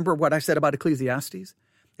 remember what I said about Ecclesiastes?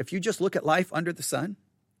 If you just look at life under the sun,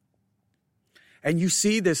 and you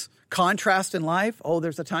see this contrast in life,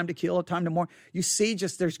 there's a time to kill, a time to mourn. You see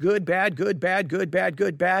just there's good, bad, good, bad, good, bad,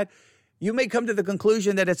 good, bad. You may come to the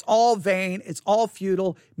conclusion that it's all vain, it's all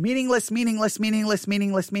futile, meaningless, meaningless, meaningless,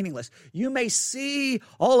 meaningless, meaningless. You may see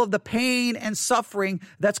all of the pain and suffering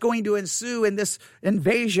that's going to ensue in this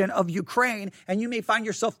invasion of Ukraine, and you may find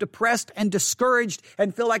yourself depressed and discouraged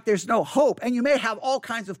and feel like there's no hope. And you may have all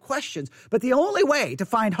kinds of questions. But the only way to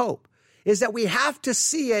find hope is that we have to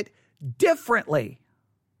see it differently.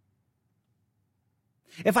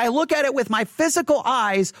 If I look at it with my physical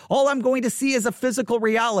eyes, all I'm going to see is a physical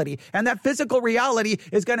reality. And that physical reality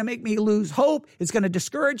is going to make me lose hope. It's going to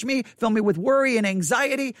discourage me, fill me with worry and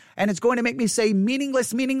anxiety. And it's going to make me say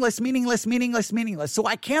meaningless, meaningless, meaningless, meaningless, meaningless. So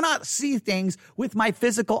I cannot see things with my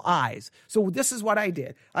physical eyes. So this is what I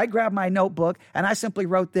did. I grabbed my notebook and I simply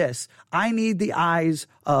wrote this: I need the eyes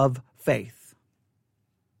of faith.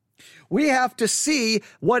 We have to see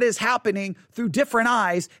what is happening through different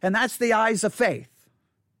eyes, and that's the eyes of faith.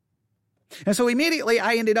 And so immediately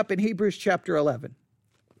I ended up in Hebrews chapter 11.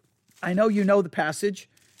 I know you know the passage.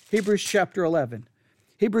 Hebrews chapter 11.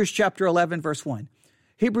 Hebrews chapter 11, verse 1.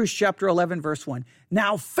 Hebrews chapter 11, verse 1.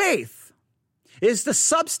 Now faith is the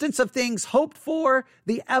substance of things hoped for,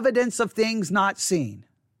 the evidence of things not seen.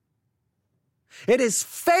 It is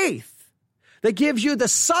faith that gives you the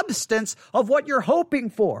substance of what you're hoping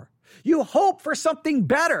for. You hope for something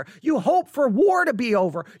better. You hope for war to be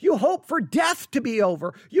over. You hope for death to be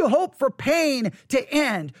over. You hope for pain to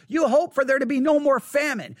end. You hope for there to be no more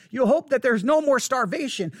famine. You hope that there's no more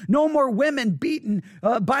starvation, no more women beaten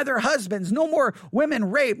by their husbands, no more women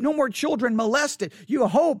raped, no more children molested. You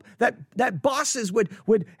hope that bosses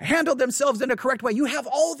would handle themselves in a correct way. You have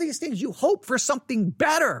all these things. You hope for something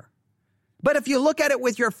better. But if you look at it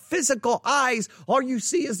with your physical eyes, all you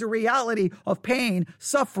see is the reality of pain,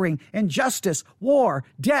 suffering, injustice, war,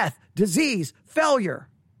 death, disease, failure,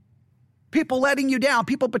 people letting you down,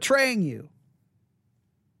 people betraying you.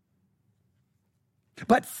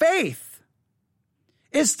 But faith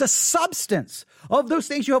is the substance of those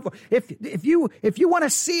things you hope for. If you want to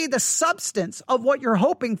see the substance of what you're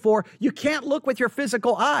hoping for, you can't look with your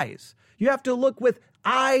physical eyes. You have to look with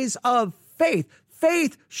eyes of faith.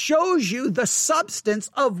 Faith shows you the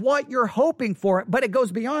substance of what you're hoping for, but it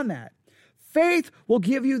goes beyond that. Faith will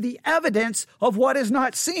give you the evidence of what is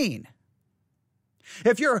not seen.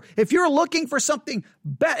 If you're looking for something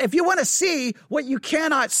better, if you want to see what you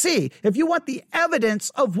cannot see, if you want the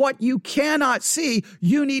evidence of what you cannot see,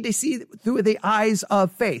 you need to see through the eyes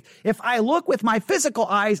of faith. If I look with my physical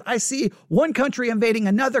eyes, I see one country invading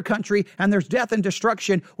another country, and there's death and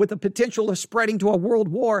destruction with the potential of spreading to a world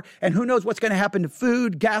war, and who knows what's going to happen to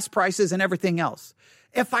food, gas prices, and everything else.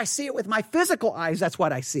 If I see it with my physical eyes, that's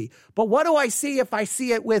what I see. But what do I see if I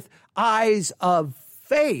see it with eyes of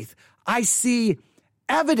faith? I see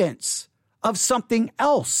evidence of something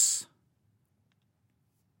else.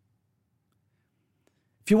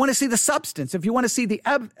 If you want to see the substance, if you want to see the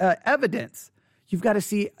evidence, you've got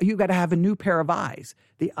to have a new pair of eyes,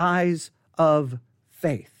 the eyes of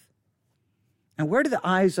faith. And where do the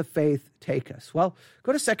eyes of faith take us? Well,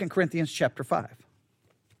 go to 2 Corinthians chapter 5.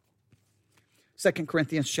 2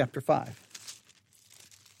 Corinthians chapter 5.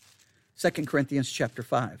 2 Corinthians chapter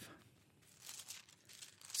 5.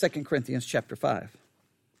 2 Corinthians chapter 5.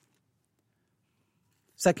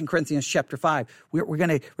 2 Corinthians chapter 5. We're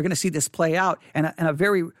going to see this play out in a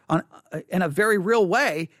very real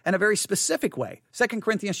way and a very specific way. 2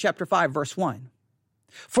 Corinthians chapter 5, verse 1.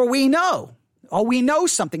 For we know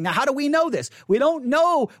something. Now, how do we know this? We don't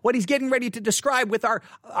know what he's getting ready to describe with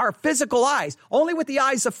our physical eyes, only with the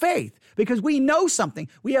eyes of faith, because we know something.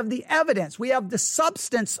 We have the evidence. We have the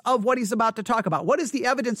substance of what he's about to talk about. What is the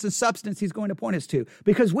evidence and substance he's going to point us to?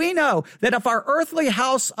 Because we know that if our earthly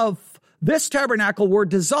house of this tabernacle were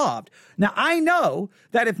dissolved. Now, I know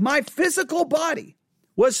that if my physical body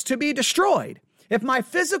was to be destroyed, if my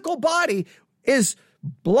physical body is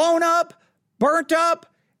blown up, burnt up,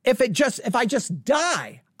 if I just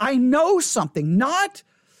die, I know something, not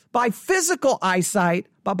by physical eyesight,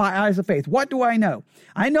 but by eyes of faith. What do I know?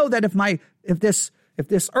 I know that if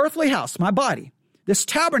this earthly house, my body, this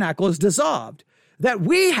tabernacle is dissolved, that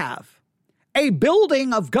we have a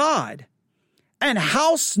building of God, and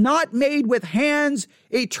house not made with hands,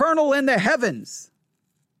 eternal in the heavens.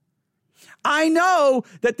 I know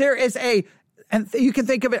that there is and you can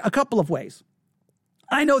think of it a couple of ways.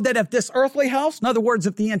 I know that if this earthly house, in other words,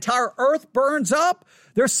 if the entire earth burns up,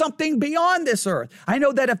 there's something beyond this earth. I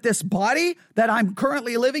know that if this body that I'm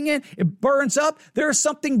currently living in, it burns up, there's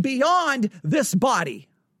something beyond this body.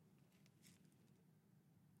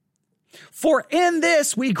 For in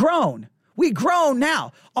this we groan. We groan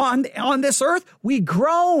now. On this earth, we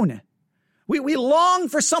groan. We long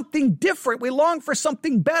for something different. We long for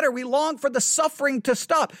something better. We long for the suffering to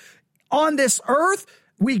stop. On this earth,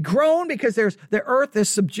 we groan because the earth is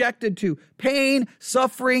subjected to pain,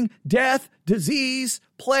 suffering, death, disease,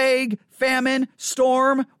 plague, famine,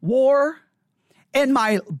 storm, war. In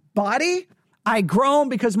my body, I groan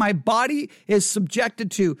because my body is subjected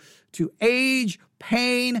to age,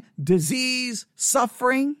 pain, disease,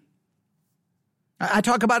 suffering. I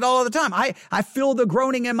talk about it all the time. I feel the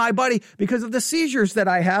groaning in my body because of the seizures that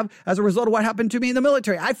I have as a result of what happened to me in the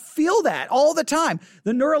military. I feel that all the time.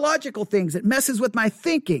 The neurological things, it messes with my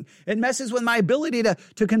thinking. It messes with my ability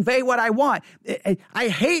to convey what I want. I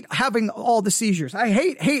hate having all the seizures. I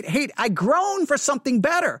hate. I groan for something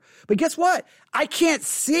better. But guess what? I can't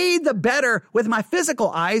see the better with my physical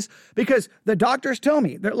eyes because the doctors tell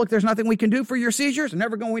me, look, there's nothing we can do for your seizures. They're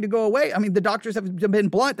never going to go away. I mean, the doctors have been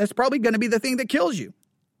blunt. That's probably going to be the thing that kills you.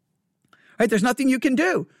 Right? There's nothing you can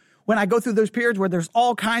do. When I go through those periods where there's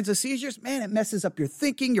all kinds of seizures, man, it messes up your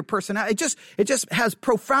thinking, your personality. It just has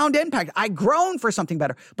profound impact. I groan for something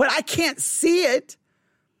better, but I can't see it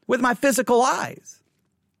with my physical eyes.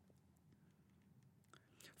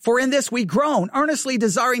 For in this we groan, earnestly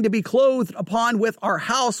desiring to be clothed upon with our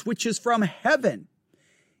house, which is from heaven.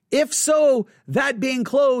 If so, that being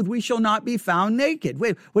clothed, we shall not be found naked.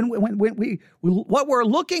 What we're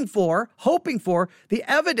looking for, hoping for, the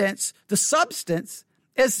evidence, the substance,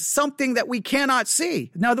 is something that we cannot see.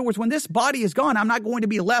 In other words, when this body is gone, I'm not going to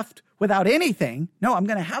be left without anything. No, I'm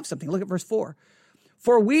going to have something. Look at verse 4.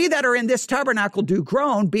 For we that are in this tabernacle do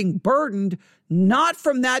groan, being burdened, not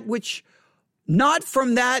from that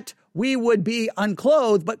we would be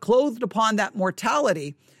unclothed, but clothed upon that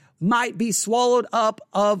mortality might be swallowed up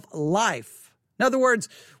of life. In other words,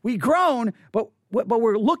 we groan, but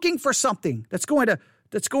we're looking for something that's going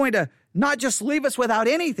to not just leave us without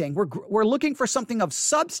anything. We're looking for something of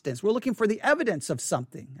substance. We're looking for the evidence of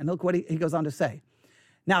something. And look what he goes on to say.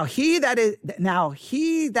 Now he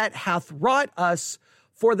that hath wrought us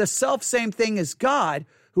for the selfsame thing is God,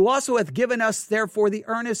 who also hath given us therefore the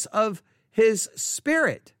earnest of his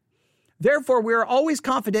Spirit. Therefore, we are always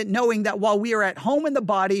confident, knowing that while we are at home in the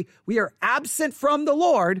body, we are absent from the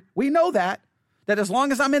Lord. We know that as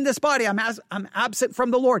long as I'm in this body, I'm absent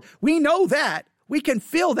from the Lord. We know that. We can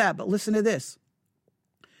feel that. But listen to this.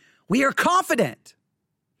 We are confident.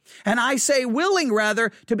 And I say willing,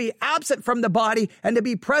 rather, to be absent from the body and to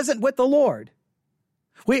be present with the Lord.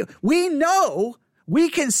 We know. We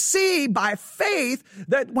can see by faith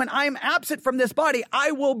that when I'm absent from this body,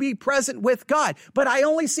 I will be present with God. But I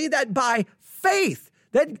only see that by faith.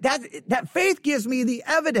 That faith gives me the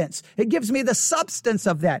evidence. It gives me the substance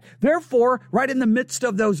of that. Therefore, right in the midst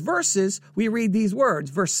of those verses, we read these words.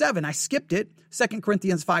 Verse 7, I skipped it. 2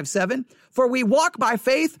 Corinthians 5:7. For we walk by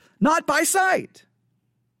faith, not by sight.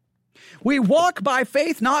 We walk by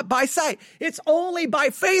faith, not by sight. It's only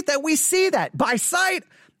by faith that we see that. By sight,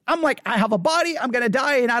 I'm like, I have a body, I'm going to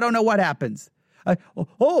die, and I don't know what happens.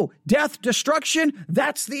 Death, destruction,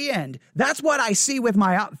 that's the end. That's what I see with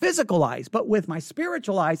my physical eyes. But with my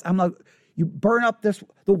spiritual eyes, I'm like, you burn up this,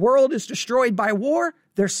 the world is destroyed by war.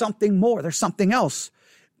 There's something more. There's something else.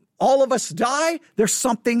 All of us die. There's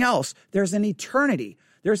something else. There's an eternity.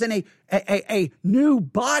 There's a new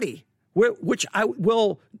body which I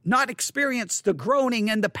will not experience the groaning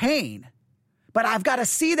and the pain. But I've got to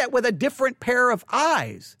see that with a different pair of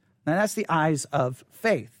eyes. And that's the eyes of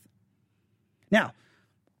faith. Now,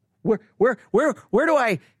 where do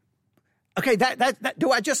I, okay,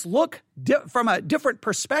 do I just look from a different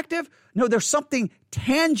perspective? No, there's something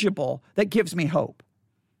tangible that gives me hope.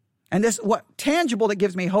 And what tangible that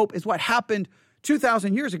gives me hope is what happened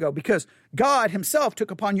 2,000 years ago, because God himself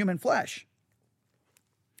took upon human flesh.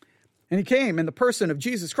 And he came in the person of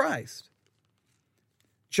Jesus Christ.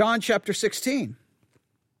 John chapter 16,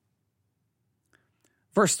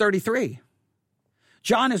 verse 33.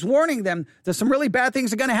 John is warning them that some really bad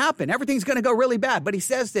things are going to happen. Everything's going to go really bad. But he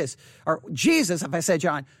says this, or Jesus, if I said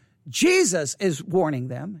John, Jesus is warning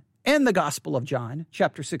them in the Gospel of John,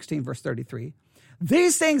 chapter 16, verse 33.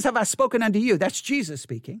 These things have I spoken unto you. That's Jesus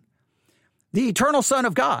speaking. The eternal Son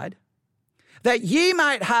of God, that ye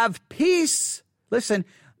might have peace. Listen,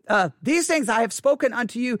 these things I have spoken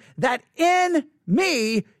unto you, that in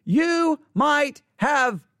me you might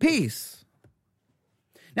have peace.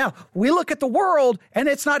 Now, we look at the world and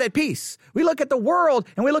it's not at peace. We look at the world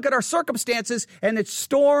and we look at our circumstances and it's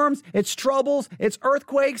storms, it's troubles, it's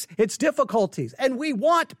earthquakes, it's difficulties. And we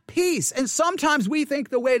want peace. And sometimes we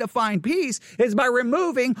think the way to find peace is by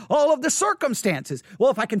removing all of the circumstances.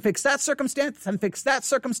 Well, if I can fix that circumstance and fix that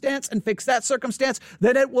circumstance and fix that circumstance,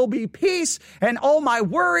 then it will be peace, and all my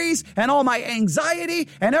worries and all my anxiety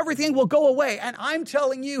and everything will go away. And I'm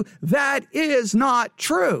telling you, that is not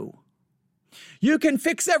true. You can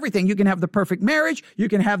fix everything. You can have the perfect marriage. You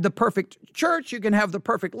can have the perfect church. You can have the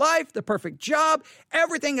perfect life, the perfect job.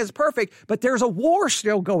 Everything is perfect, but there's a war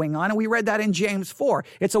still going on, and we read that in James 4.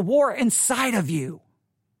 It's a war inside of you.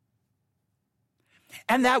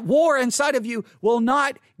 And that war inside of you will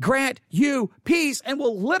not grant you peace and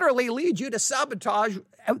will literally lead you to sabotage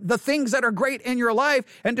the things that are great in your life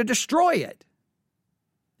and to destroy it.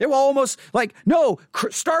 They will almost like, no,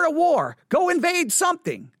 start a war, go invade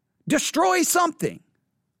something, destroy something.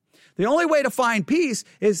 The only way to find peace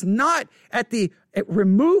is not at the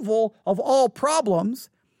removal of all problems.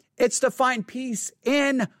 It's to find peace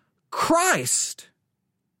in Christ.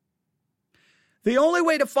 The only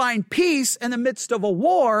way to find peace in the midst of a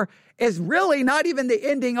war is really not even the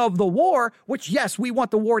ending of the war, which, yes, we want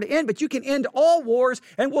the war to end, but you can end all wars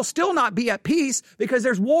and we'll still not be at peace because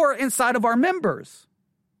there's war inside of our members.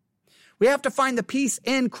 We have to find the peace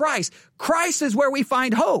in Christ. Christ is where we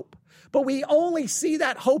find hope, but we only see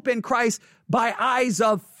that hope in Christ by eyes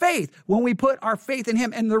of faith when we put our faith in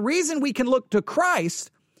him. And the reason we can look to Christ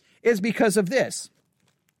is because of this.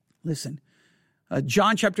 Listen.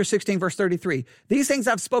 John chapter 16, verse 33. These things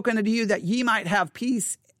I've spoken unto you that ye might have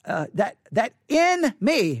peace, that in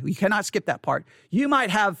me, you cannot skip that part, you might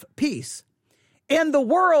have peace. In the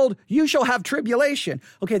world, you shall have tribulation.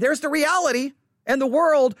 Okay, there's the reality. In the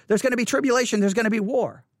world, there's going to be tribulation. There's going to be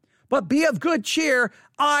war. But be of good cheer.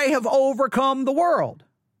 I have overcome the world.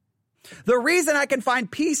 The reason I can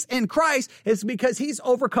find peace in Christ is because he's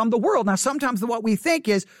overcome the world. Now, sometimes what we think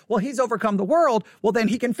is, well, he's overcome the world. Well, then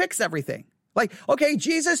he can fix everything. Like, okay,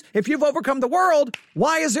 Jesus, if you've overcome the world,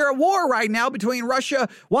 why is there a war right now between Russia?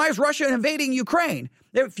 Why is Russia invading Ukraine?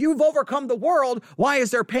 If you've overcome the world, why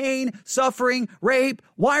is there pain, suffering, rape?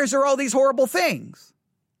 Why is there all these horrible things?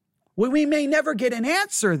 Well, we may never get an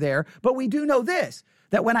answer there, but we do know this,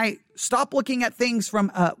 that when I stop looking at things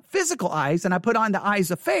from physical eyes and I put on the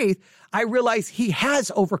eyes of faith, I realize he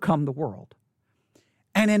has overcome the world.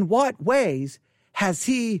 And in what ways has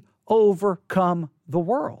he overcome the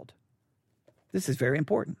world? This is very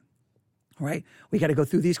important, all right? We got to go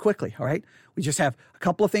through these quickly, all right? We just have a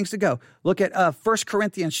couple of things to go. Look at 1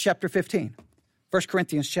 Corinthians chapter 15. 1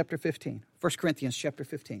 Corinthians chapter 15. 1 Corinthians chapter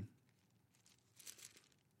 15.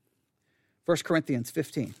 1 Corinthians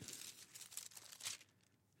 15.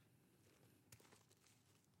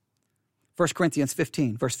 1 Corinthians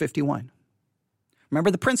 15, verse 51. Remember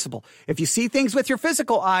the principle. If you see things with your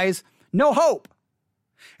physical eyes, no hope.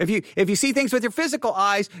 If you see things with your physical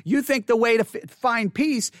eyes, you think the way to find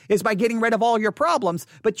peace is by getting rid of all your problems.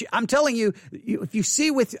 But I'm telling you, if you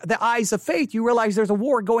see with the eyes of faith, you realize there's a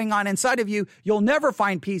war going on inside of you. You'll never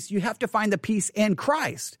find peace. You have to find the peace in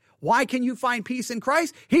Christ. Why can you find peace in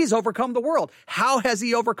Christ? He's overcome the world. How has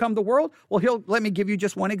he overcome the world? Well, let me give you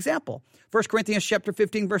just one example. 1 Corinthians chapter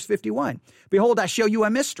 15, verse 51. Behold, I show you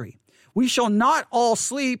a mystery. We shall not all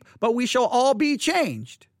sleep, but we shall all be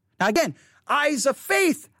changed. Now again, eyes of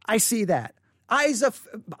faith, I see that. Eyes of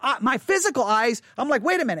my physical eyes, I'm like,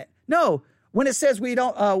 wait a minute. No, when it says we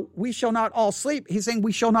shall not all sleep, he's saying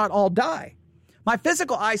we shall not all die. My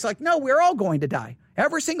physical eyes like, no, we're all going to die.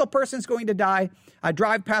 Every single person's going to die. I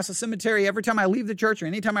drive past a cemetery every time I leave the church or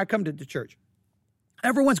anytime I come to the church.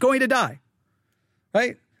 Everyone's going to die,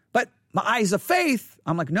 right? But my eyes of faith,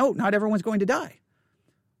 I'm like, no, not everyone's going to die.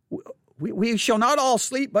 We shall not all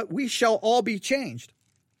sleep, but we shall all be changed.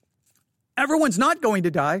 Everyone's not going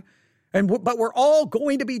to die, but we're all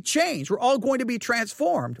going to be changed. We're all going to be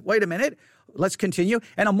transformed. Wait a minute. Let's continue.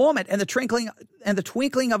 In a moment, and the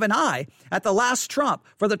twinkling of an eye, at the last trump,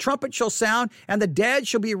 for the trumpet shall sound, and the dead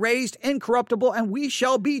shall be raised incorruptible, and we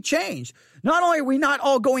shall be changed. Not only are we not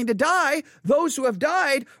all going to die, those who have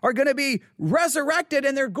died are going to be resurrected,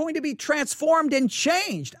 and they're going to be transformed and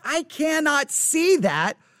changed. I cannot see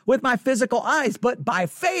that with my physical eyes, but by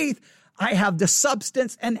faith, I have the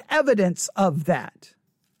substance and evidence of that.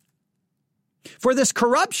 For this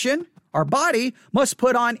corruption, our body must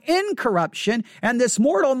put on incorruption, and this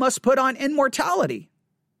mortal must put on immortality.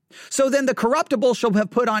 So then the corruptible shall have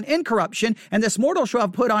put on incorruption, and this mortal shall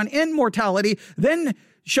have put on immortality. Then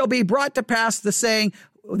shall be brought to pass the saying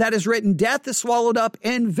that is written, death is swallowed up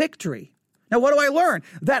in victory. Now, what do I learn?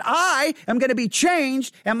 That I am going to be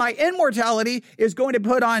changed, and my immortality is going to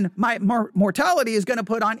put on, my mortality is going to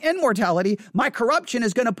put on immortality. My corruption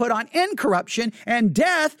is going to put on incorruption, and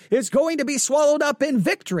death is going to be swallowed up in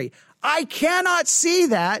victory. I cannot see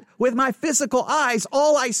that with my physical eyes.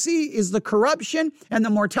 All I see is the corruption and the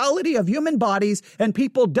mortality of human bodies and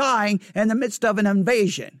people dying in the midst of an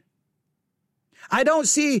invasion. I don't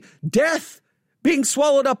see death being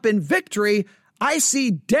swallowed up in victory. I see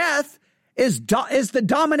death is the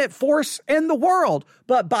dominant force in the world.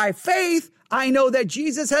 But by faith, I know that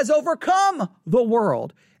Jesus has overcome the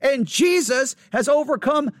world, and Jesus has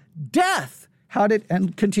overcome death.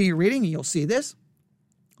 And continue reading, and you'll see this.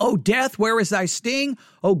 O death, where is thy sting?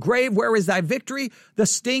 O grave, where is thy victory? The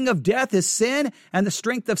sting of death is sin, and the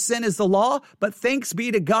strength of sin is the law. But thanks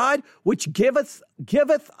be to God, which giveth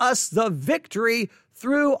us the victory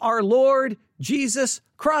through our Lord Jesus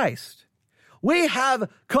Christ. We have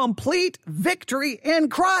complete victory in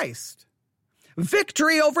Christ.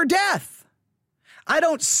 Victory over death. I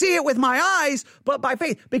don't see it with my eyes, but by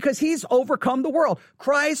faith, because he's overcome the world.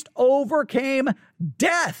 Christ overcame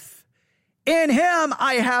death. In him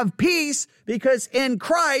I have peace, because in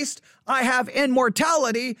Christ I have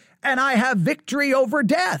immortality and I have victory over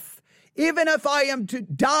death. Even if I am to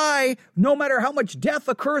die, no matter how much death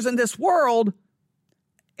occurs in this world,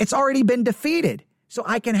 it's already been defeated. So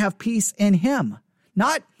I can have peace in him.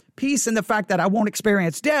 Not peace in the fact that I won't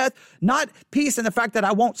experience death, not peace in the fact that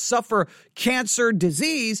I won't suffer cancer,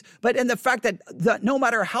 disease, but in the fact that no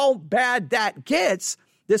matter how bad that gets,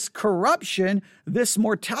 this corruption, this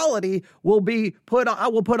mortality I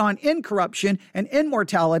will put on incorruption and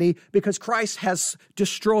immortality, because Christ has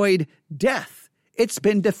destroyed death. It's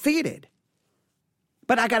been defeated.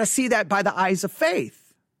 But I got to see that by the eyes of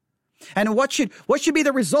faith. And what should be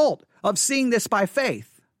the result of seeing this by faith?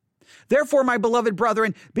 Therefore, my beloved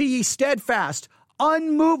brethren, be ye steadfast,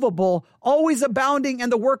 unmovable, always abounding in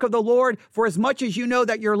the work of the Lord, for as much as you know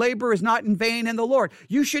that your labor is not in vain in the Lord.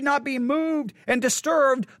 You should not be moved and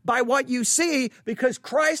disturbed by what you see, because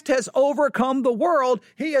Christ has overcome the world.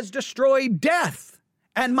 He has destroyed death,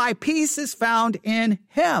 and my peace is found in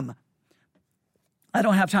him. I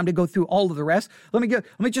don't have time to go through all of the rest. Let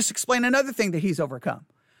me just explain another thing that he's overcome.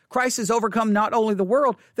 Christ has overcome not only the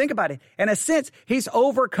world, think about it. In a sense, he's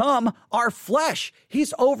overcome our flesh.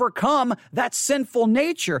 He's overcome that sinful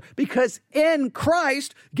nature, because in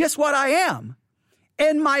Christ, guess what I am?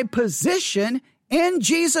 In my position in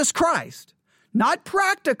Jesus Christ. Not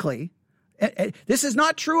practically. This is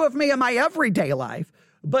not true of me in my everyday life,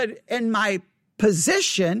 but in my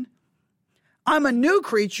position, I'm a new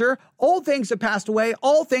creature. Old things have passed away.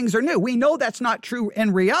 All things are new. We know that's not true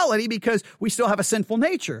in reality, because we still have a sinful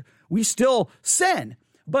nature. We still sin.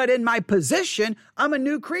 But in my position, I'm a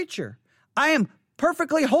new creature. I am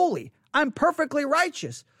perfectly holy. I'm perfectly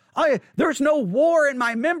righteous. There's no war in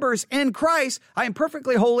my members in Christ. I am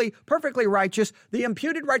perfectly holy, perfectly righteous. The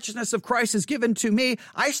imputed righteousness of Christ is given to me.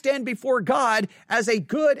 I stand before God as a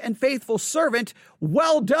good and faithful servant.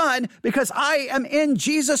 Well done, because I am in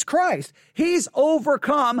Jesus Christ. He's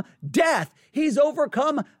overcome death. He's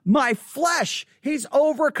overcome my flesh. He's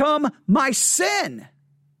overcome my sin.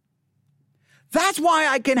 That's why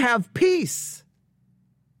I can have peace.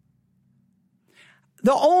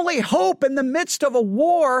 The only hope in the midst of a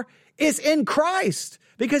war is in Christ,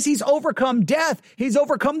 because he's overcome death. He's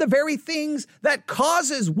overcome the very things that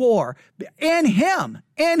causes war in him.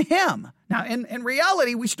 Now, in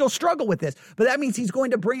reality, we still struggle with this, but that means he's going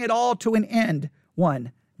to bring it all to an end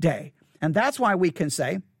one day. And that's why we can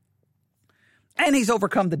say, and he's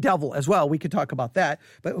overcome the devil as well. We could talk about that.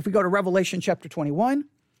 But if we go to Revelation chapter 21,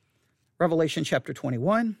 Revelation chapter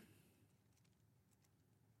 21.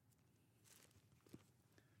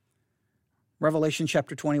 Revelation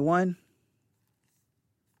chapter 21.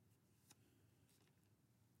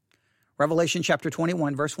 Revelation chapter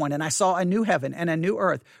 21, verse 1. And I saw a new heaven and a new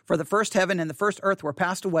earth, for the first heaven and the first earth were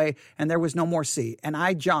passed away, and there was no more sea. And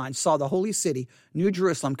I, John, saw the holy city, New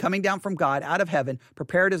Jerusalem, coming down from God out of heaven,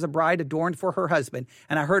 prepared as a bride adorned for her husband.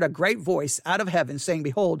 And I heard a great voice out of heaven saying,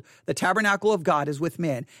 Behold, the tabernacle of God is with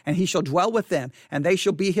men, and he shall dwell with them, and they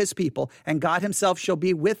shall be his people, and God himself shall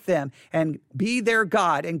be with them, and be their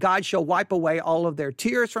God, and God shall wipe away all of their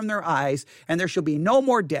tears from their eyes, and there shall be no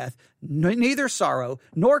more death, neither sorrow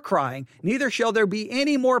nor crying, neither shall there be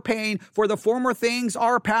any more pain, for the former things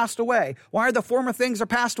are passed away. Why are the former things are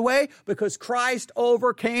passed away? Because Christ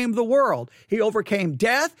overcame the world. He overcame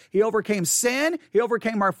death. He overcame sin. He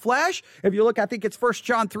overcame our flesh. If you look, I think it's 1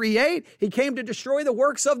 John 3:8. He came to destroy the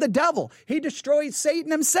works of the devil. He destroyed Satan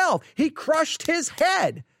himself. He crushed his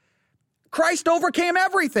head. Christ overcame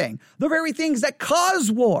everything, the very things that cause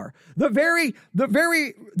war, the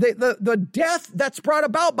death that's brought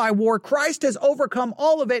about by war. Christ has overcome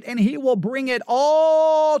all of it, and he will bring it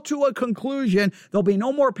all to a conclusion. There'll be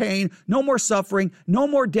no more pain, no more suffering, no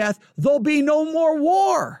more death. There'll be no more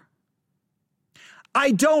war.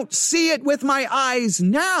 I don't see it with my eyes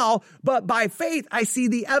now, but by faith, I see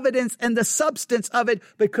the evidence and the substance of it,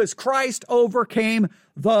 because Christ overcame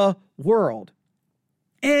the world.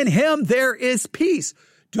 In him there is peace.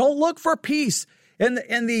 Don't look for peace in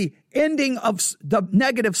the ending of the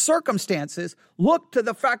negative circumstances. Look to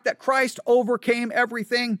the fact that Christ overcame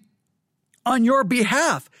everything on your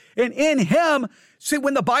behalf. And in him, see,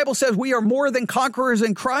 when the Bible says we are more than conquerors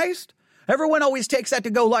in Christ, everyone always takes that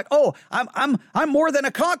to go like, oh, I'm more than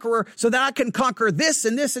a conqueror, so that I can conquer this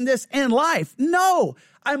and this and this in life. No,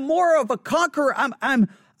 I'm more of a conqueror.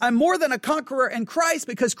 I'm more than a conqueror in Christ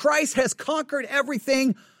because Christ has conquered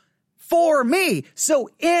everything for me. So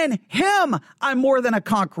in him, I'm more than a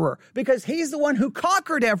conqueror because he's the one who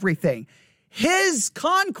conquered everything. His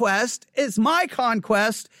conquest is my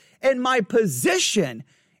conquest, and my position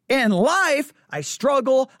in life, I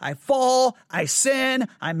struggle, I fall, I sin,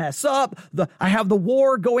 I mess up. I have the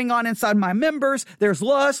war going on inside my members. There's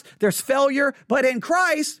lust, there's failure. But in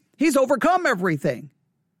Christ, he's overcome everything.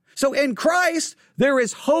 So in Christ, there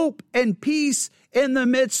is hope and peace in the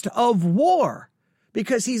midst of war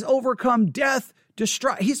because he's overcome death,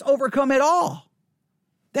 destruction. He's overcome it all.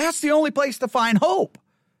 That's the only place to find hope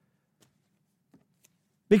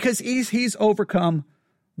because he's overcome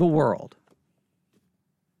the world.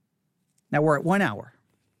 Now we're at 1 hour.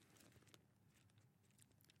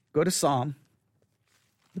 Go to Psalm,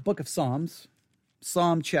 the book of Psalms,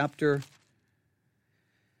 Psalm chapter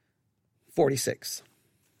 46.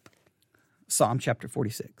 Psalm chapter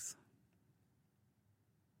 46.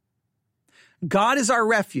 God is our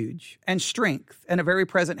refuge and strength and a very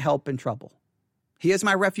present help in trouble. He is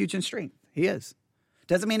my refuge and strength. He is.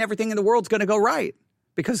 Doesn't mean everything in the world's going to go right.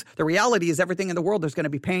 Because the reality is everything in the world, there's going to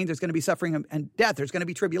be pain, there's going to be suffering and death, there's going to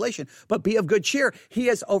be tribulation. But be of good cheer. He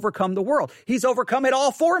has overcome the world. He's overcome it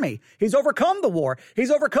all for me. He's overcome the war.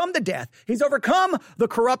 He's overcome the death. He's overcome the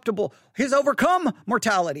corruptible. He's overcome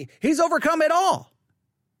mortality. He's overcome it all.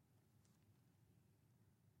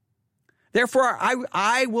 Therefore,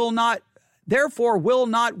 will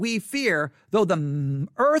not we fear, though the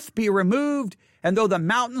earth be removed, and though the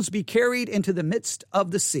mountains be carried into the midst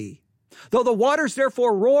of the sea. Though the waters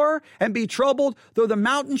therefore roar and be troubled, though the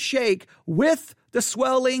mountains shake with the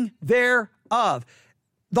swelling thereof.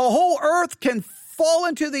 The whole earth can fall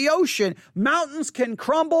into the ocean. Mountains can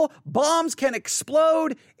crumble. Bombs can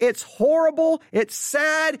explode. It's horrible. It's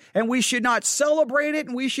sad. And we should not celebrate it.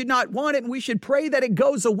 And we should not want it. And we should pray that it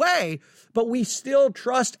goes away. But we still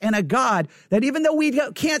trust in a God that even though we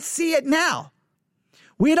can't see it now,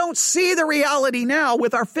 we don't see the reality now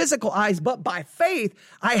with our physical eyes, but by faith,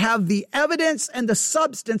 I have the evidence and the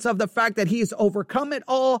substance of the fact that he has overcome it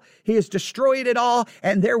all. He has destroyed it all.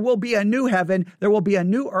 And there will be a new heaven. There will be a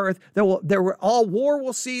new earth. All war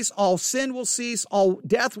will cease. All sin will cease. All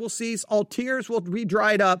death will cease. All tears will be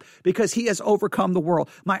dried up because he has overcome the world.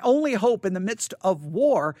 My only hope in the midst of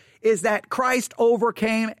war is that Christ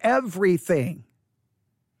overcame everything.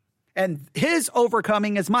 And his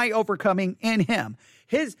overcoming is my overcoming in him.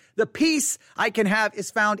 The peace I can have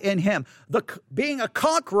is found in him. Being a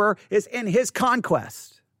conqueror is in his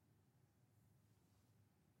conquest.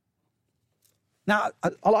 Now,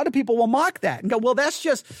 a lot of people will mock that and go, well, that's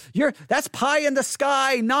pie in the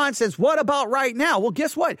sky nonsense. What about right now? Well,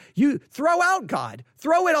 guess what? You throw out God.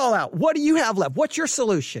 Throw it all out. What do you have left? What's your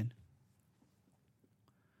solution?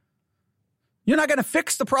 You're not going to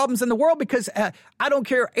fix the problems in the world because I don't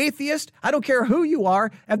care, atheist. I don't care who you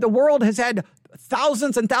are. And the world has had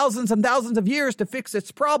thousands and thousands and thousands of years to fix its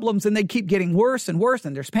problems, and they keep getting worse and worse,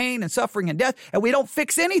 and there's pain and suffering and death, and we don't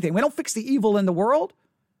fix anything. We don't fix the evil in the world.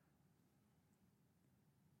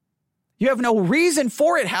 You have no reason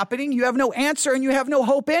for it happening. You have no answer, and you have no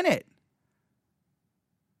hope in it.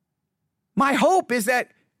 My hope is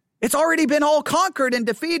that it's already been all conquered and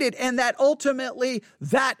defeated, and that ultimately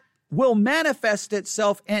that will manifest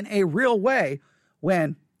itself in a real way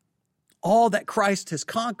when all that Christ has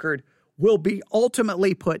conquered will be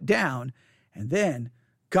ultimately put down, and then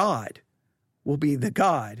God will be the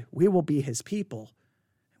God. We will be his people.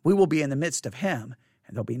 We will be in the midst of him,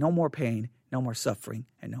 and there'll be no more pain, no more suffering,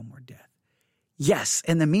 and no more death. Yes,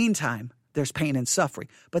 in the meantime, there's pain and suffering,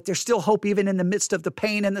 but there's still hope even in the midst of the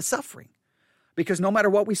pain and the suffering, because no matter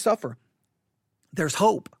what we suffer, there's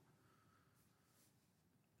hope.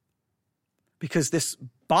 Because this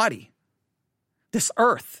body, this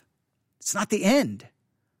earth, it's not the end.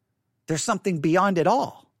 There's something beyond it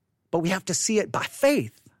all, but we have to see it by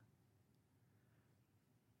faith.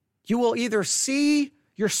 You will either see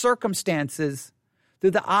your circumstances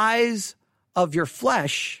through the eyes of your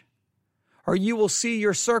flesh, or you will see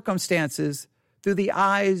your circumstances through the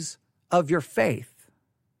eyes of your faith.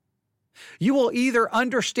 You will either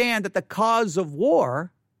understand that the cause of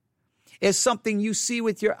war is something you see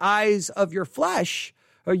with your eyes of your flesh,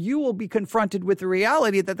 or you will be confronted with the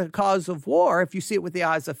reality that the cause of war, if you see it with the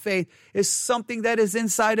eyes of faith, is something that is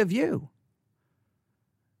inside of you.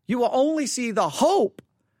 You will only see the hope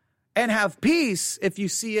and have peace if you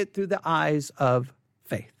see it through the eyes of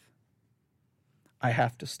faith. I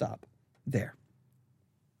have to stop there.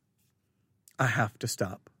 I have to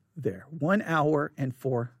stop there. 1 hour and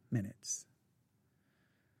 4 minutes.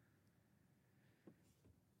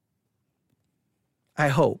 I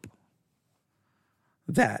hope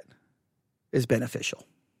that is beneficial.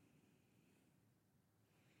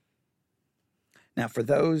 Now, for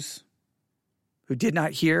those who did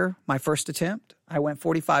not hear my first attempt, I went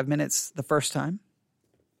 45 minutes the first time,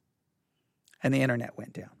 and the internet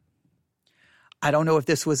went down. I don't know if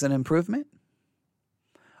this was an improvement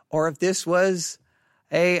or if this was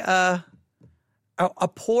a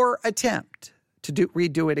poor attempt to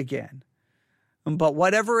redo it again. But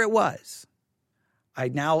whatever it was,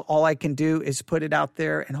 all I can do is put it out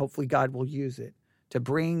there, and hopefully God will use it to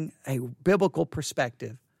bring a biblical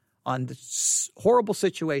perspective on the horrible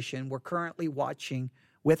situation we're currently watching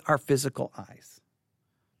with our physical eyes.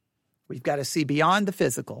 We've got to see beyond the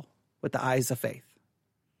physical with the eyes of faith.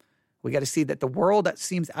 We got to see that the world that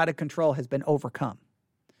seems out of control has been overcome.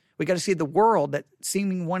 We got to see the world that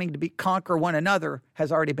seeming wanting to conquer one another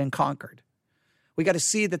has already been conquered. We got to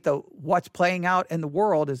see that what's playing out in the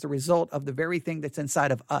world is the result of the very thing that's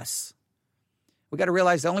inside of us. We got to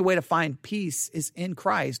realize the only way to find peace is in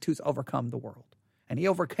Christ, who's overcome the world. And he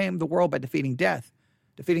overcame the world by defeating death,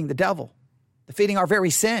 defeating the devil, defeating our very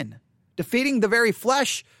sin, defeating the very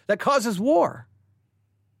flesh that causes war.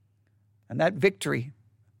 And that victory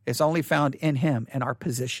is only found in him and our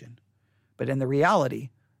position. But in the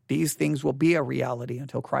reality, these things will be a reality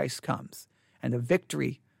until Christ comes. And the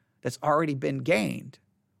victory that's already been gained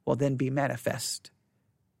will then be manifest.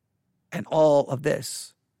 And all of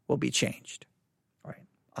this will be changed. All right,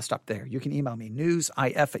 I'll stop there. You can email me,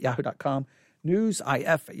 newsif@yahoo.com,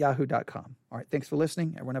 newsif@yahoo.com. All right, thanks for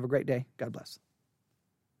listening. Everyone have a great day. God bless.